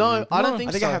actually No, am. I don't think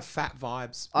I think so. I have fat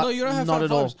vibes. No, you don't have not fat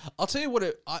at all. vibes. I'll tell you what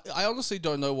I honestly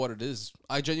don't know what it is.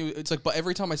 I genuinely, it's like, but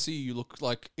every time I see you, you look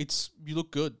like you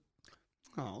look good.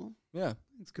 Oh, Yeah.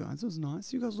 thanks guys. That was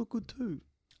nice. You guys look good too.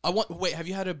 Wait, have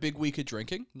you had a big week of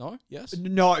drinking? No? Yes?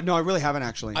 No, I really haven't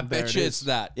actually. I bet you it's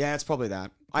that. Yeah, it's probably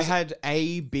that. I had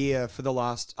a beer for the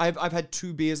last. I've had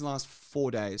 2 beers in the last 4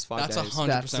 days, 5 That's days. 100%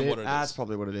 That's what it. it is. That's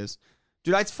probably what it is,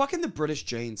 dude. It's fucking the British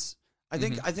genes. I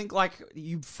think like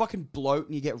you fucking bloat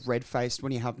and you get red faced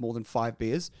when you have more than 5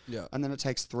 beers. Yeah. and then it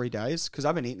takes 3 days because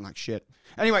I've been eating like shit.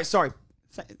 Anyway, sorry.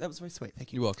 That was very sweet.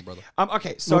 Thank you. You're welcome, brother.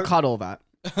 Okay, so We'll cut all that.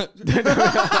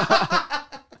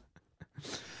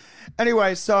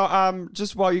 anyway, so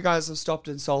just while you guys have stopped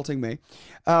insulting me,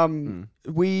 so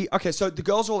the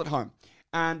girls are all at home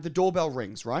and the doorbell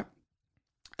rings, right?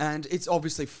 And it's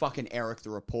obviously fucking Eric the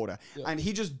reporter, and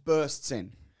he just bursts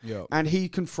in. Yeah. And he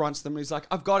confronts them and he's like,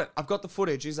 I've got it. I've got the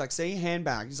footage. He's like, see,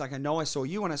 handbag. He's like, I know I saw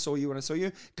you and I saw you and I saw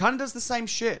you. Kind of does the same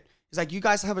shit. He's like, you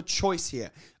guys have a choice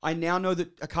here. I now know that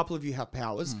a couple of you have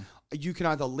powers. You can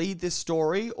either lead this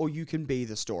story or you can be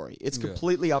the story. It's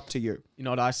completely up to you. You know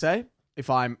what I say?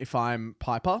 If I'm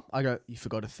Piper, I go, you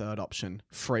forgot a third option.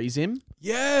 Freeze him.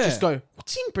 Yeah. Just go,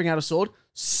 ting, bring out a sword.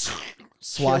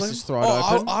 Slice his throat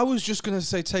Oh, open. I was just going to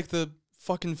say take the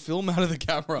fucking film out of the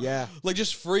camera. Yeah. Like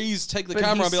just freeze, take the But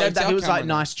camera he and be said like, that "It's he our was like, camera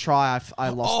now." nice try. I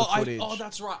lost the footage.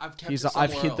 That's right. I've kept He's it like, I've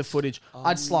somewhere hid the else. footage.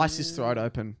 I'd slice his throat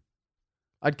open.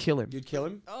 I'd kill him. You'd kill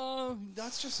him?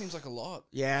 That just seems like a lot.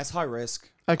 Yeah, it's high risk.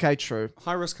 Okay, true.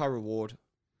 High risk, high reward.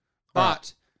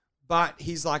 Right. But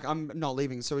he's like, I'm not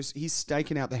leaving. So he's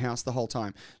staking out the house the whole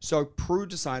time. So Prue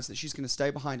decides that she's going to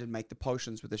stay behind and make the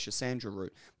potions with the Shassandra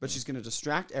route. But she's going to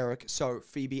distract Eric so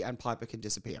Phoebe and Piper can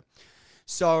disappear.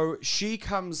 So she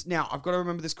comes... Now, I've got to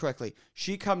remember this correctly.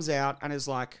 She comes out and is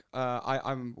like,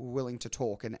 I'm willing to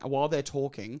talk. And while they're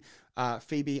talking,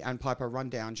 Phoebe and Piper run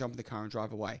down, jump in the car and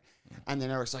drive away. And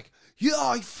then Eric's like,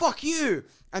 yeah, fuck you.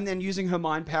 And then using her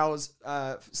mind powers,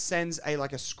 sends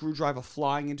a screwdriver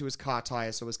flying into his car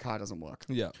tire so his car doesn't work.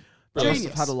 Yeah. They must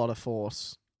Genius. have had a lot of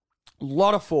force.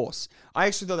 Lot of force. I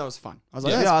actually thought that was fun. I was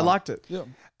like, Yeah, that's I fun. liked it.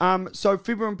 Yeah. So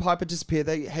Phoebe and Piper disappear.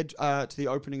 They head to the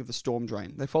opening of the storm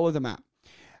drain. They follow the map.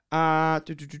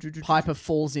 Piper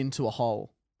falls into a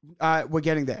hole. We're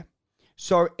getting there.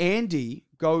 So Andy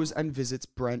goes and visits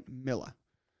Brent Miller.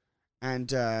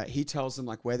 And he tells them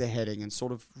like where they're heading and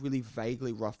sort of really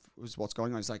vaguely rough is what's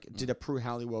going on. He's like, did a Prue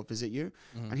Halliwell visit you?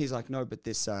 And he's like, no, but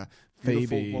this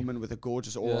beautiful Phoebe. woman with a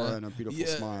gorgeous aura and a beautiful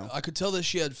smile. I could tell that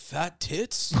she had fat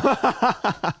tits.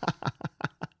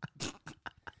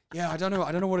 Yeah, I don't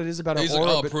know what it is about her He's aura.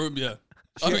 like, oh, but Prue, yeah.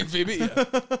 I mean, Phoebe, yeah.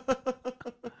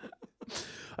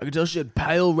 I could tell she had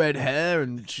pale red hair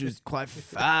and she was quite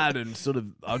fat and sort of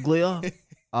uglier.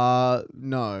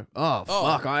 No. Oh,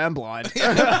 fuck, I am blind.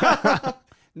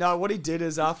 No, what he did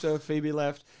is after Phoebe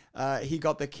left, he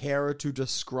got the carer to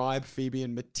describe Phoebe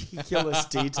in meticulous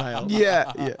detail.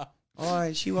 yeah.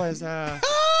 Oh, she was a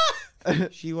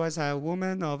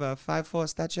woman of a 5'4"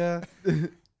 stature.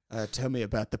 Tell me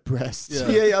about the breasts.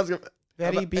 Yeah, I was gonna...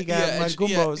 Very big and my she-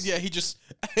 gumbos. he just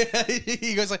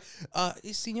he goes like,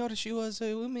 Signora, she was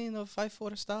a woman of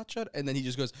 5'4" stature, and then he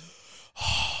just goes,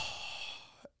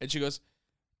 and she goes,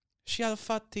 she had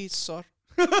fat teeth, sir.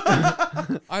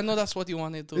 I know that's what you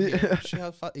wanted to hear. She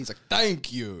had fat. He's like,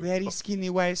 thank you. Very skinny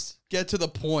waist. Get to the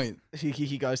point.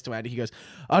 He goes to Andy. He goes,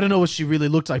 I don't know what she really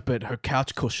looked like, but her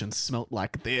couch cushions smelt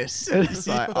like this. And it's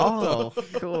like, oh,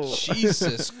 cool.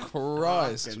 Jesus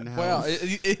Christ! Fucking hell. Wow.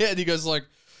 And he goes like,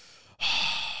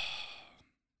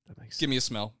 That makes give me a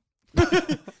smell. Pass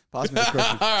me the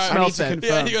question. I Smell need to set. confirm.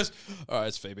 Yeah, he goes, all right,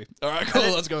 it's Phoebe. All right, cool,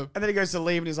 let's go. And then he goes to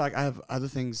leave and he's like, I have other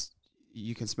things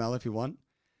you can smell if you want.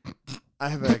 I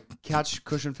have a couch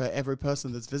cushion for every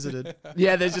person that's visited.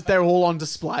 Yeah, they're all on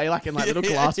display, like in like little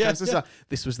glass yeah, cases. Like,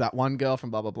 this was that one girl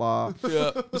from blah blah blah.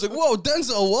 Yeah. It's like, whoa,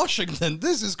 Denzel Washington,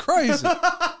 this is crazy.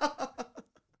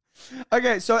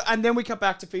 Okay, so and then we cut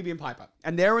back to Phoebe and Piper,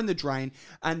 and they're in the drain,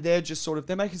 and they're just sort of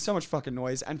they're making so much fucking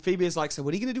noise, and Phoebe is like, "So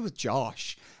what are you gonna do with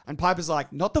Josh?" And Piper's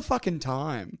like, "Not the fucking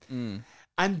time."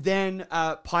 And then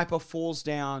Piper falls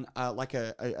down like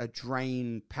a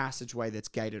drain passageway that's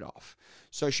gated off.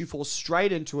 So she falls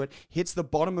straight into it, hits the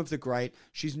bottom of the grate.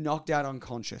 She's knocked out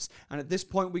unconscious. And at this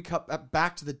point, we cut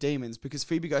back to the demons because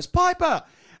Phoebe goes, "Piper!"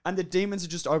 And the demons are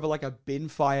just over like a bin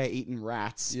fire eating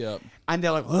rats. Yep. And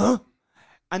they're like, "Huh?"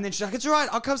 And then she's like, "It's all right,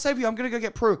 I'll come save you. I'm going to go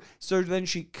get Prue." So then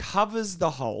she covers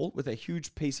the hole with a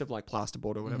huge piece of like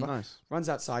plasterboard or whatever. Nice. Runs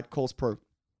outside, calls Prue.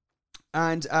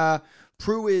 And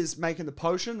Prue is making the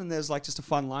potion, and there's like just a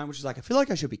fun line, which is like, "I feel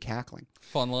like I should be cackling."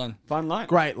 Fun line. Fun line.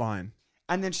 Great line.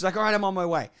 And then she's like, "All right, I'm on my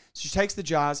way." So she takes the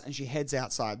jars and she heads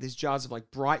outside. These jars of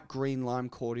like bright green lime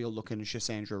cordial looking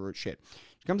Schisandra root shit.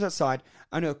 She comes outside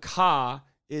and her car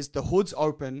is, the hood's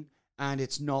open and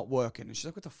it's not working. And she's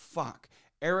like, "What the fuck?"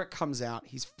 Eric comes out.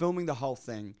 He's filming the whole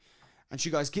thing. And she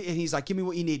goes, and he's like, "Give me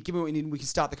what you need. Give me what you need. And we can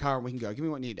start the car and we can go. Give me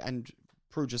what you need." And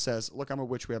Prue just says, "Look, I'm a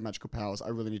witch. We have magical powers. I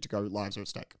really need to go. Lives are at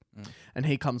stake." And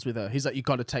he comes with her. He's like, "You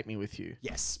got to take me with you."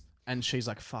 Yes. And she's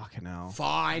like, "Fucking hell."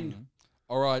 Fine.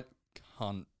 All right,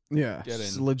 cunt. Yeah. Get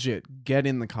it's in. legit. Get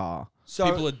in the car. So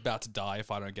People are about to die if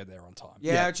I don't get there on time.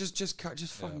 yeah, just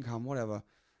fucking come, whatever.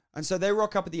 And so they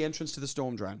rock up at the entrance to the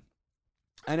storm drain.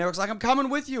 And Eric's like, "I'm coming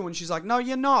with you." And she's like, "No,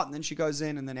 you're not." And then she goes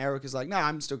in, and then Eric is like, "No,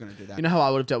 I'm still going to do that." You know how I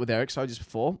would have dealt with Eric? So just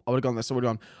before, I would have gone this. I would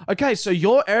have gone, "Okay, so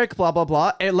you're Eric, blah, blah,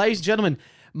 blah. Ladies and gentlemen,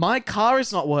 my car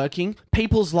is not working.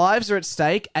 People's lives are at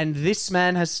stake. And this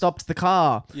man has stopped the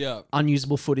car. Yeah.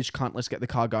 Unusable footage, cunt. Let's get the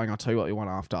car going. I'll tell you what you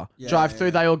want after." Yeah, Drive yeah, through.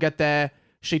 yeah. They all get there.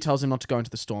 She tells him not to go into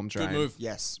the storm drain. Good move.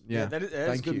 Yes. Yeah. That is a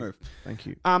Thank good you. move. Thank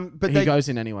you. But He goes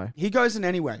in anyway. He goes in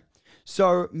anyway.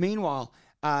 So meanwhile,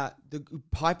 the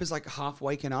Piper's like half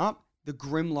waking up. The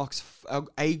Grimlock's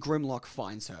a Grimlock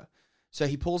finds her. So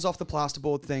he pulls off the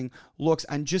plasterboard thing, looks,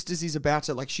 and just as he's about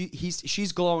to, like,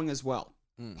 she's glowing as well.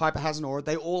 Piper has an aura.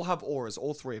 They all have auras,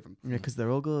 all three of them, Yeah, because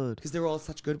they're all good. because they're all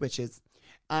such good witches.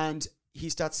 And he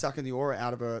starts sucking the aura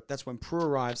out of her. That's when Prue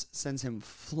arrives, sends him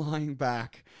flying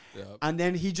back, Yep. and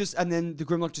then the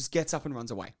Grimlock just gets up and runs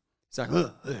away. It's like,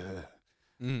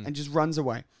 and just runs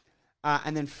away.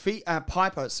 And then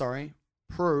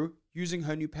Prue, using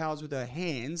her new powers with her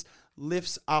hands,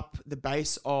 lifts up the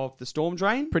base of the storm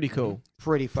drain. Pretty cool.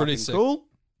 Pretty fucking sick. cool.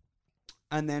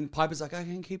 And then Piper's like, "I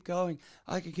can keep going.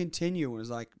 I can continue." And was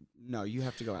like, "No, you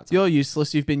have to go outside." You're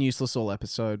useless. You've been useless all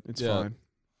episode. It's Yeah. fine.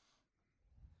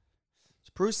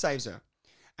 So Prue saves her.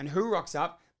 And who rocks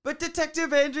up? But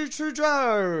Detective Andrew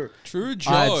Trudeau. True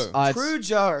Joe.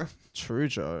 Trudeau. True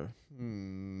Joe.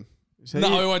 Is that No,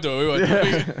 you? we won't do it. We won't do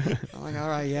it. I'm like, "All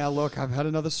right, yeah, look, I've had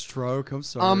another stroke. I'm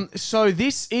sorry." So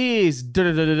this is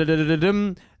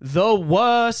the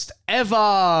worst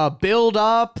ever build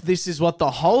up. This is what the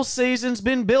whole season's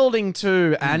been building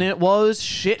to, and it was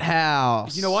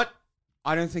shithouse. You know what?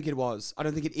 I don't think it was. I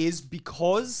don't think it is,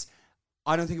 because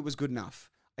I don't think it was good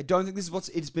enough. I don't think this is what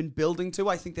it's been building to.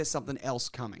 I think there's something else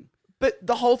coming. But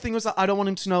the whole thing was like, I don't want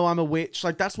him to know I'm a witch.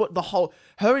 Like, that's what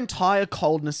her entire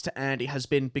coldness to Andy has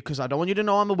been, because I don't want you to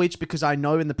know I'm a witch, because I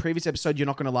know in the previous episode you're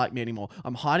not going to like me anymore.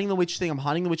 I'm hiding the witch thing. I'm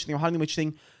hiding the witch thing. I'm hiding the witch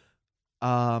thing.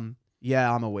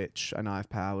 Yeah, I'm a witch and I have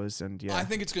powers, and yeah. I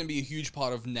think it's going to be a huge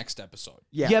part of next episode.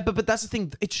 Yeah. Yeah, but that's the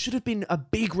thing. It should have been a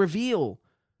big reveal.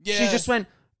 Yeah. She just went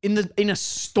in a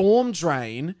storm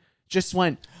drain. Just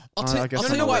went. I'll I tell guess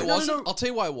you I'm a why witch." it wasn't. I'll tell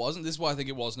you why it wasn't. This is why I think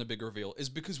it wasn't a big reveal. Is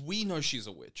because we know she's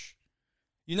a witch.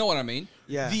 You know what I mean?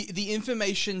 Yeah. The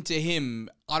information to him,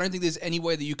 I don't think there's any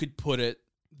way that you could put it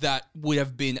that would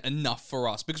have been enough for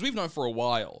us, because we've known for a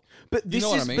while. But this know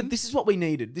what is I mean? but this is what we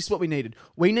needed. This is what we needed.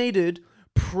 We needed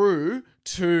Prue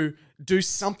to do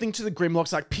something to the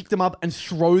Grimlocks, like pick them up and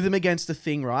throw them against the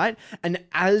thing, right? And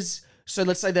so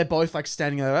let's say they're both like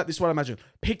standing there, right? This is what I imagine.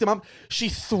 Pick them up. She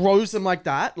throws them like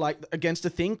that, like against a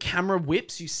thing. Camera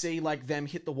whips. You see like them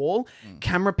hit the wall.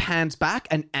 Camera pans back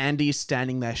and Andy is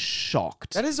standing there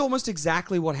shocked. That is almost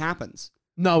exactly what happens.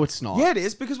 No, it's not. Yeah, it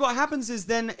is, because what happens is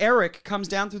then Eric comes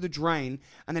down through the drain,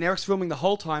 and then Eric's filming the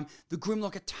whole time. The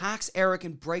Grimlock attacks Eric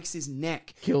and breaks his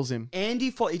neck. Kills him. He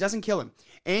doesn't kill him.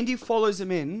 Andy follows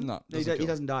him in. No, he doesn't kill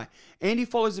doesn't die. Andy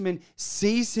follows him in,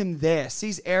 sees him there,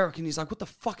 sees Eric, and he's like, "What the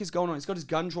fuck is going on?" He's got his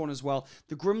gun drawn as well.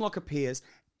 The Grimlock appears.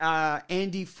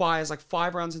 Andy fires like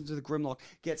 5 rounds into the Grimlock,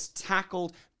 gets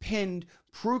tackled, pinned.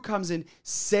 Prue comes in,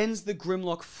 sends the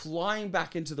Grimlock flying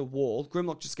back into the wall.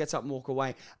 Grimlock just gets up and walk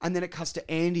away. And then it cuts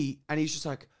to Andy, and he's just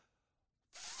like,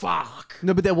 fuck.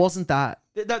 No, but there wasn't that.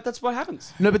 That's what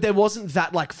happens. No, but there wasn't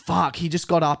that like fuck. He just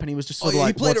got up and he was just sort of he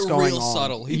like, played what's it going real on?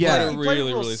 subtle. He yeah. played it He played it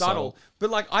really, really subtle. But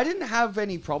like, I didn't have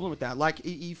any problem with that. Like,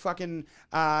 he fucking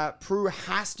Prue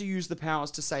has to use the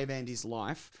powers to save Andy's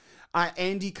life.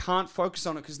 Andy can't focus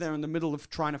on it because they're in the middle of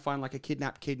trying to find like a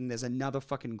kidnapped kid, and there's another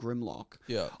fucking Grimlock.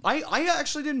 Yeah. I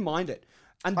actually didn't mind it.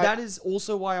 And that is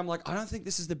also why I'm like, I don't think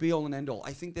this is the be all and end all.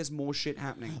 I think there's more shit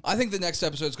happening. I think the next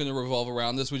episode's going to revolve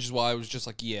around this, which is why I was just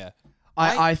like, yeah.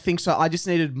 I think so. I just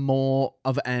needed more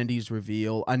of Andy's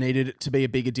reveal. I needed it to be a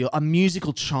bigger deal. A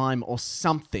musical chime or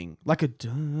something. Like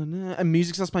a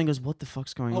music starts playing, goes, what the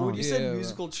fuck's going Oh, on? when you said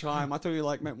musical chime, I thought you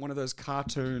like meant one of those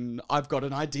cartoon, I've got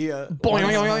an idea.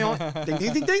 Boing. Ding,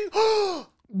 ding, ding, ding.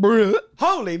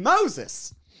 Holy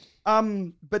Moses.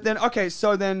 But then, okay,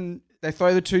 so then They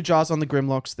throw the 2 jars on the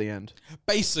Grimlocks at the end.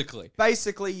 Basically.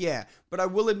 basically, yeah. But I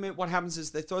will admit what happens is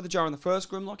they throw the jar on the first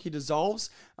Grimlock, he dissolves,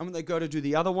 and when they go to do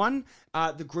the other one,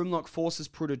 the Grimlock forces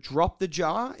Prue to drop the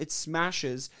jar, it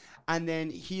smashes, and then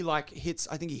he like hits,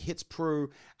 I think he hits Prue,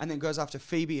 and then goes after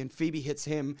Phoebe, and Phoebe hits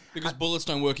him. Because bullets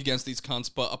don't work against these cunts,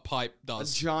 but a pipe A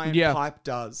does. giant Yeah. pipe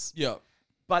does. Yeah.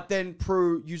 But then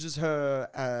Prue uses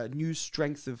her new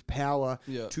strength of power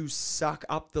Yeah. to suck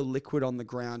up the liquid on the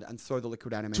ground and throw the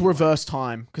liquid at him. To anyway. reverse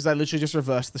time, because they literally just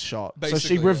reversed the shot. So she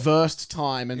Basically, yeah. reversed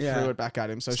time and Yeah. through it back at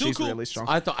him. So Still she's cool. really strong.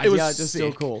 I thought, it was yeah, just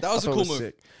still sick. cool. That was I a thought cool it move.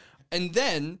 sick. And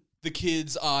then the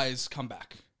kid's eyes come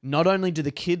back. Not only do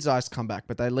the kids' eyes come back,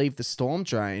 but they leave the storm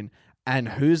drain. And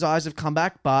whose eyes have come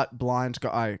back? But blind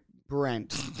guy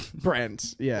Brent.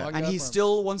 Brent. Yeah, Blind And guy he Brent.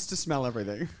 still wants to smell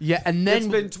everything. yeah. And It's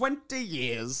then been 20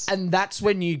 years. and that's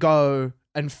when you go.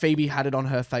 And Phoebe had it on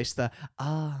her face.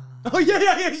 Oh,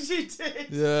 yeah, she did.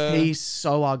 Yeah. He's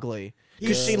so ugly.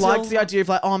 Because He's she still- likes the idea of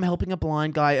like, oh, I'm helping a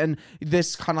blind guy, and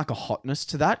there's kind of like a hotness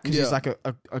to that because Yeah. he's like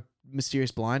a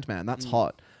mysterious blind man. That's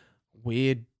hot.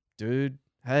 Weird dude.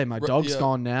 Hey, my dog's yeah.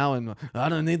 gone now, and I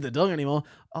don't need the dog anymore.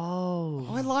 Oh,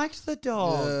 I Oh, liked the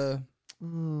dog. Yeah.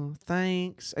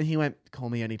 thanks. And he went, call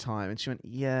me anytime. And she went,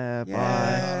 yeah, bye.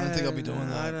 I don't think I'll be doing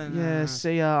that. I don't Yeah, know.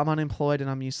 see ya. I'm unemployed and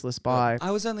I'm useless. Bye.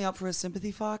 I was only up for a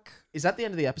sympathy fuck. Is that the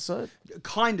end of the episode?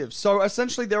 Kind of. So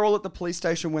essentially, they're all at the police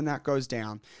station when that goes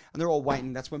down, and they're all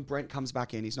waiting. That's when Brent comes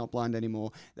back in. He's not blind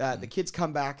anymore. The kids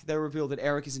come back. They reveal that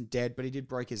Eric isn't dead, but he did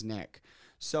break his neck.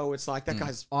 So it's like that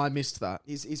guy's I missed that.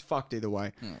 he's fucked either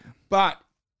way. But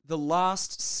the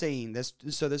last scene, there's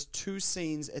 2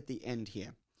 scenes at the end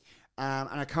here, and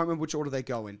I can't remember which order they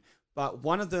go in. But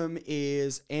one of them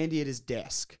is Andy at his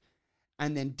desk,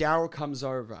 and then Daryl comes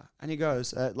over, and he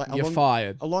goes, You're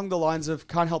fired. along the lines of,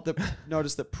 can't help but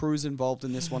notice that Prue's involved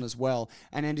in this one as well.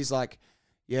 And Andy's like,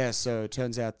 yeah, so it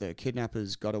turns out the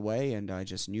kidnappers got away, and I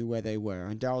just knew where they were.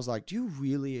 And Daryl's like, do you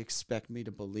really expect me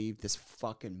to believe this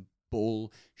fucking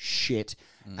bullshit?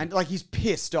 And like, he's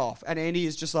pissed off, and Andy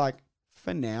is just like,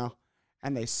 for now.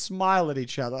 And they smile at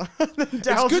each other. It's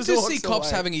good to see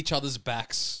cops having each other's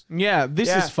backs. Yeah, this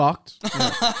Yeah. is fucked.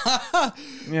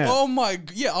 Yeah. Oh my,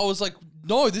 yeah. I was like,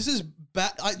 no, this is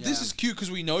bad. This is cute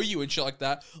because we know you and shit like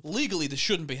that. Legally, this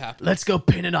shouldn't be happening. Let's go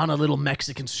pin it on a little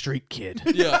Mexican street kid.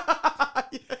 Yeah.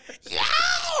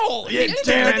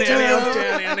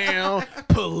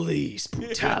 Police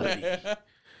brutality.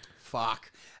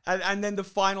 Fuck. And then the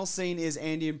final scene is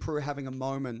Andy and Prue having a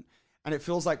moment. And it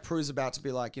feels like Prue's about to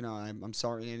be like, you know, I'm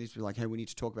sorry. And Andy's be like, hey, we need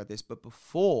to talk about this. But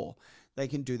before they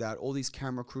can do that, all these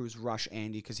camera crews rush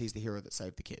Andy because he's the hero that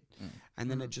saved the kid. And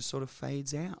then it just sort of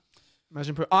fades out.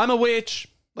 Imagine, I'm a witch.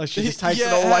 Like she just takes it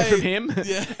Yeah, all away hey. from him.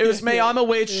 Yeah. It was me. I'm a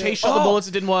witch. He shot the Oh. bullets.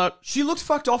 It didn't work. She looked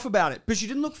fucked off about it. But she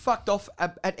didn't look fucked off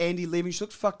at Andy leaving. She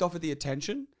looked fucked off at the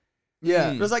attention.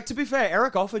 Yeah. It was like, to be fair,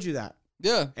 Eric offered you that.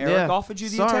 Yeah. Eric Yeah. offered you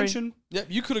the Sorry. attention. Yep.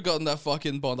 You could have gotten that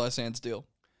fucking Bondi Sands deal.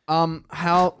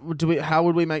 How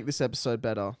would we make this episode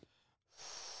better?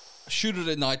 Shoot it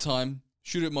at nighttime.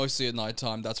 Shoot it mostly at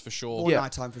nighttime. That's for sure. Or Yeah.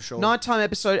 nighttime for sure. Nighttime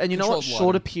episode, and you know what? Controlled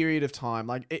Shorter lighting. period of time.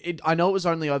 Like I know it was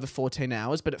only over 14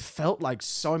 hours, but it felt like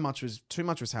too much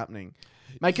was happening.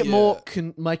 Make it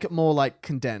more like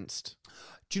condensed.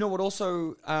 Do you know what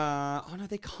also... oh, no,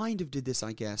 they kind of did this,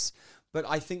 I guess. But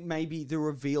I think maybe the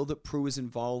reveal that Prue was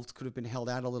involved could have been held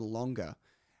out a little longer.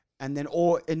 And then,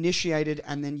 or initiated,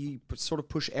 and then you sort of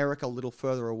push Eric a little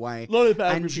further away.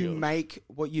 And you make,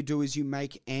 what you do is you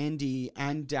make Andy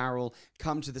and Daryl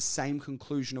come to the same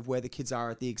conclusion of where the kids are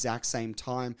at the exact same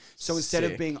time. So instead of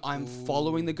Sick. being, I'm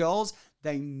following the girls,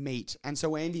 they meet. And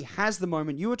so Andy has the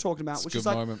moment you were talking about, which Good is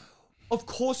like, moment. of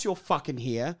course you're fucking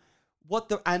here. What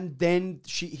the? And then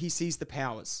he sees the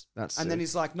powers. That's and then sick.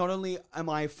 he's like, not only am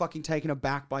I fucking taken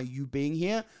aback by you being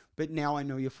here, but now I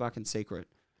know your fucking secret.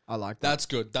 I like that. That's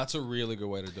good. That's a really good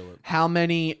way to do it. How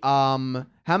many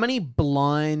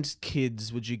blind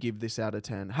kids would you give this out of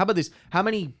 10? How about this? How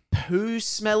many poo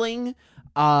smelling,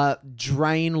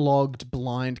 drain logged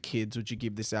blind kids would you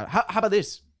give this out? How about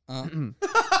this?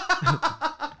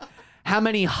 How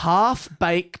many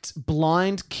half-baked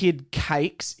blind kid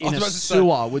cakes in a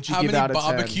sewer would you give out of 10? How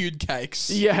many barbecued cakes?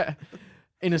 Yeah.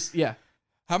 Yeah.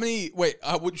 How many? Wait,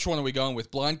 which one are we going with?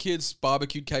 Blind kids,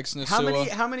 barbecued cakes in a sewer?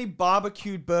 How many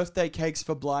barbecued birthday cakes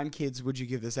for blind kids would you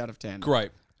give this out of 10?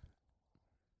 Great.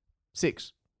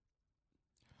 6.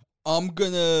 You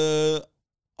know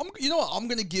what? I'm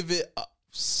gonna give it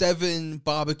 7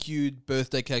 barbecued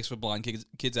birthday cakes for blind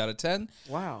kids out of 10.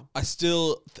 Wow. I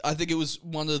think it was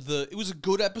it was a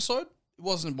good episode. It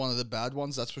wasn't one of the bad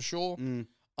ones, that's for sure.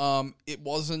 It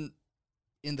wasn't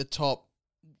in the top,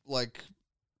 like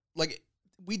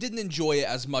we didn't enjoy it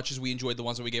as much as we enjoyed the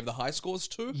ones that we gave the high scores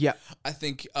to. Yeah. I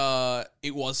think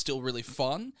it was still really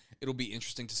fun. It'll be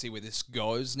interesting to see where this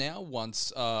goes now once,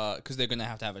 because they're going to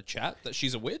have a chat that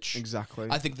she's a witch. Exactly.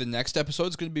 I think the next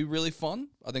episode's going to be really fun.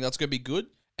 I think that's going to be good.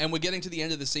 And we're getting to the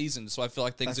end of the season, so I feel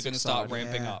like things are going to start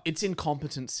ramping up. Its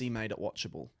incompetency made it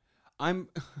watchable. I'm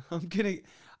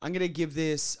gonna give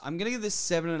this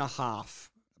 7.5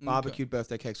 barbecued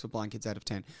birthday cakes for blind kids out of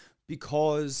 10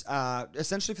 because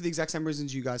essentially for the exact same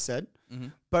reasons you guys said,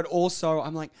 but also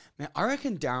I'm like, man, I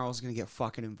reckon Daryl's gonna get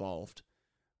fucking involved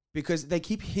because they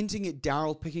keep hinting at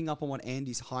Daryl picking up on what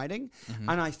Andy's hiding,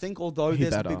 and I think although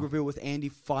there's a big reveal with Andy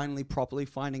finally properly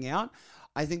finding out,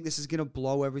 I think this is going to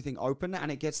blow everything open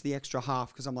and it gets the extra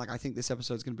half because I'm like, I think this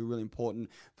episode is going to be really important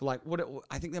for like,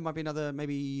 I think there might be another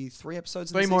maybe 3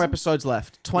 episodes. 3 more episodes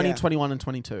left. 20, Yeah. 21, and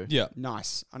 22. Yeah.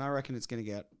 Nice. And I reckon it's going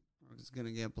to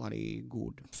get bloody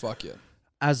good. Fuck yeah.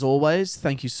 As always,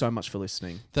 thank you so much for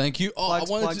listening. Thank you. Oh,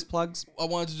 Plugs. I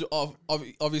wanted to do,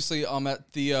 obviously I'm at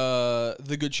the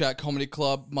Good Chat Comedy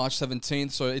Club March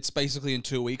 17th, so it's basically in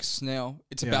 2 weeks now.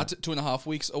 It's about 2.5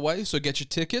 weeks away, so get your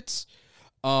tickets.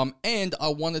 And I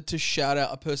wanted to shout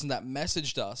out a person that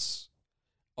messaged us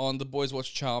on the Boys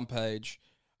Watch Charm page.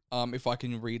 If I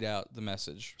can read out the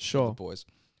message. Sure. For the boys.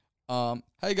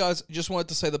 Hey guys, just wanted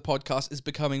to say the podcast is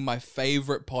becoming my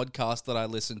favorite podcast that I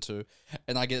listen to,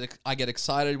 and I get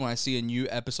excited when I see a new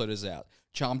episode is out.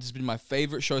 Charmed has been my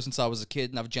favorite show since I was a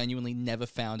kid, and I've genuinely never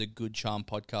found a good Charmed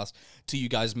podcast till you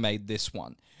guys made this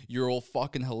one. You're all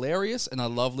fucking hilarious, and I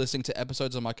love listening to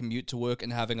episodes on my commute to work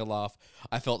and having a laugh.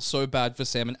 I felt so bad for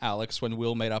Sam and Alex when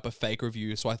Will made up a fake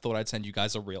review, so I thought I'd send you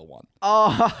guys a real one.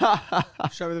 Oh,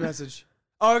 Show me the message.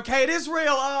 Okay, it is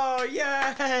real. Oh,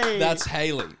 yay. That's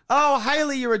Haley. Oh,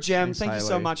 Haley, you're a gem. Thanks, Thank you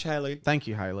so Haley. much, Haley. thank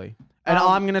you, Haley. And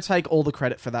I'm going to take all the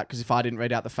credit for that because if I didn't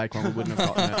read out the fake one, we wouldn't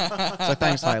have gotten it. So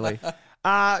thanks, Haley.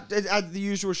 The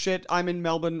usual shit. I'm in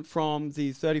Melbourne from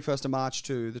the 31st of March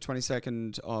to the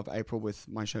 22nd of April with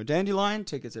my show Dandelion.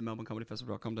 Tickets at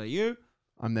melbournecomedyfestival.com.au.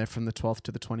 I'm there from the 12th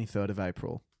to the 23rd of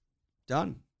April.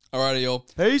 Done. Alrighty, y'all.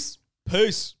 Peace.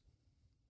 Peace.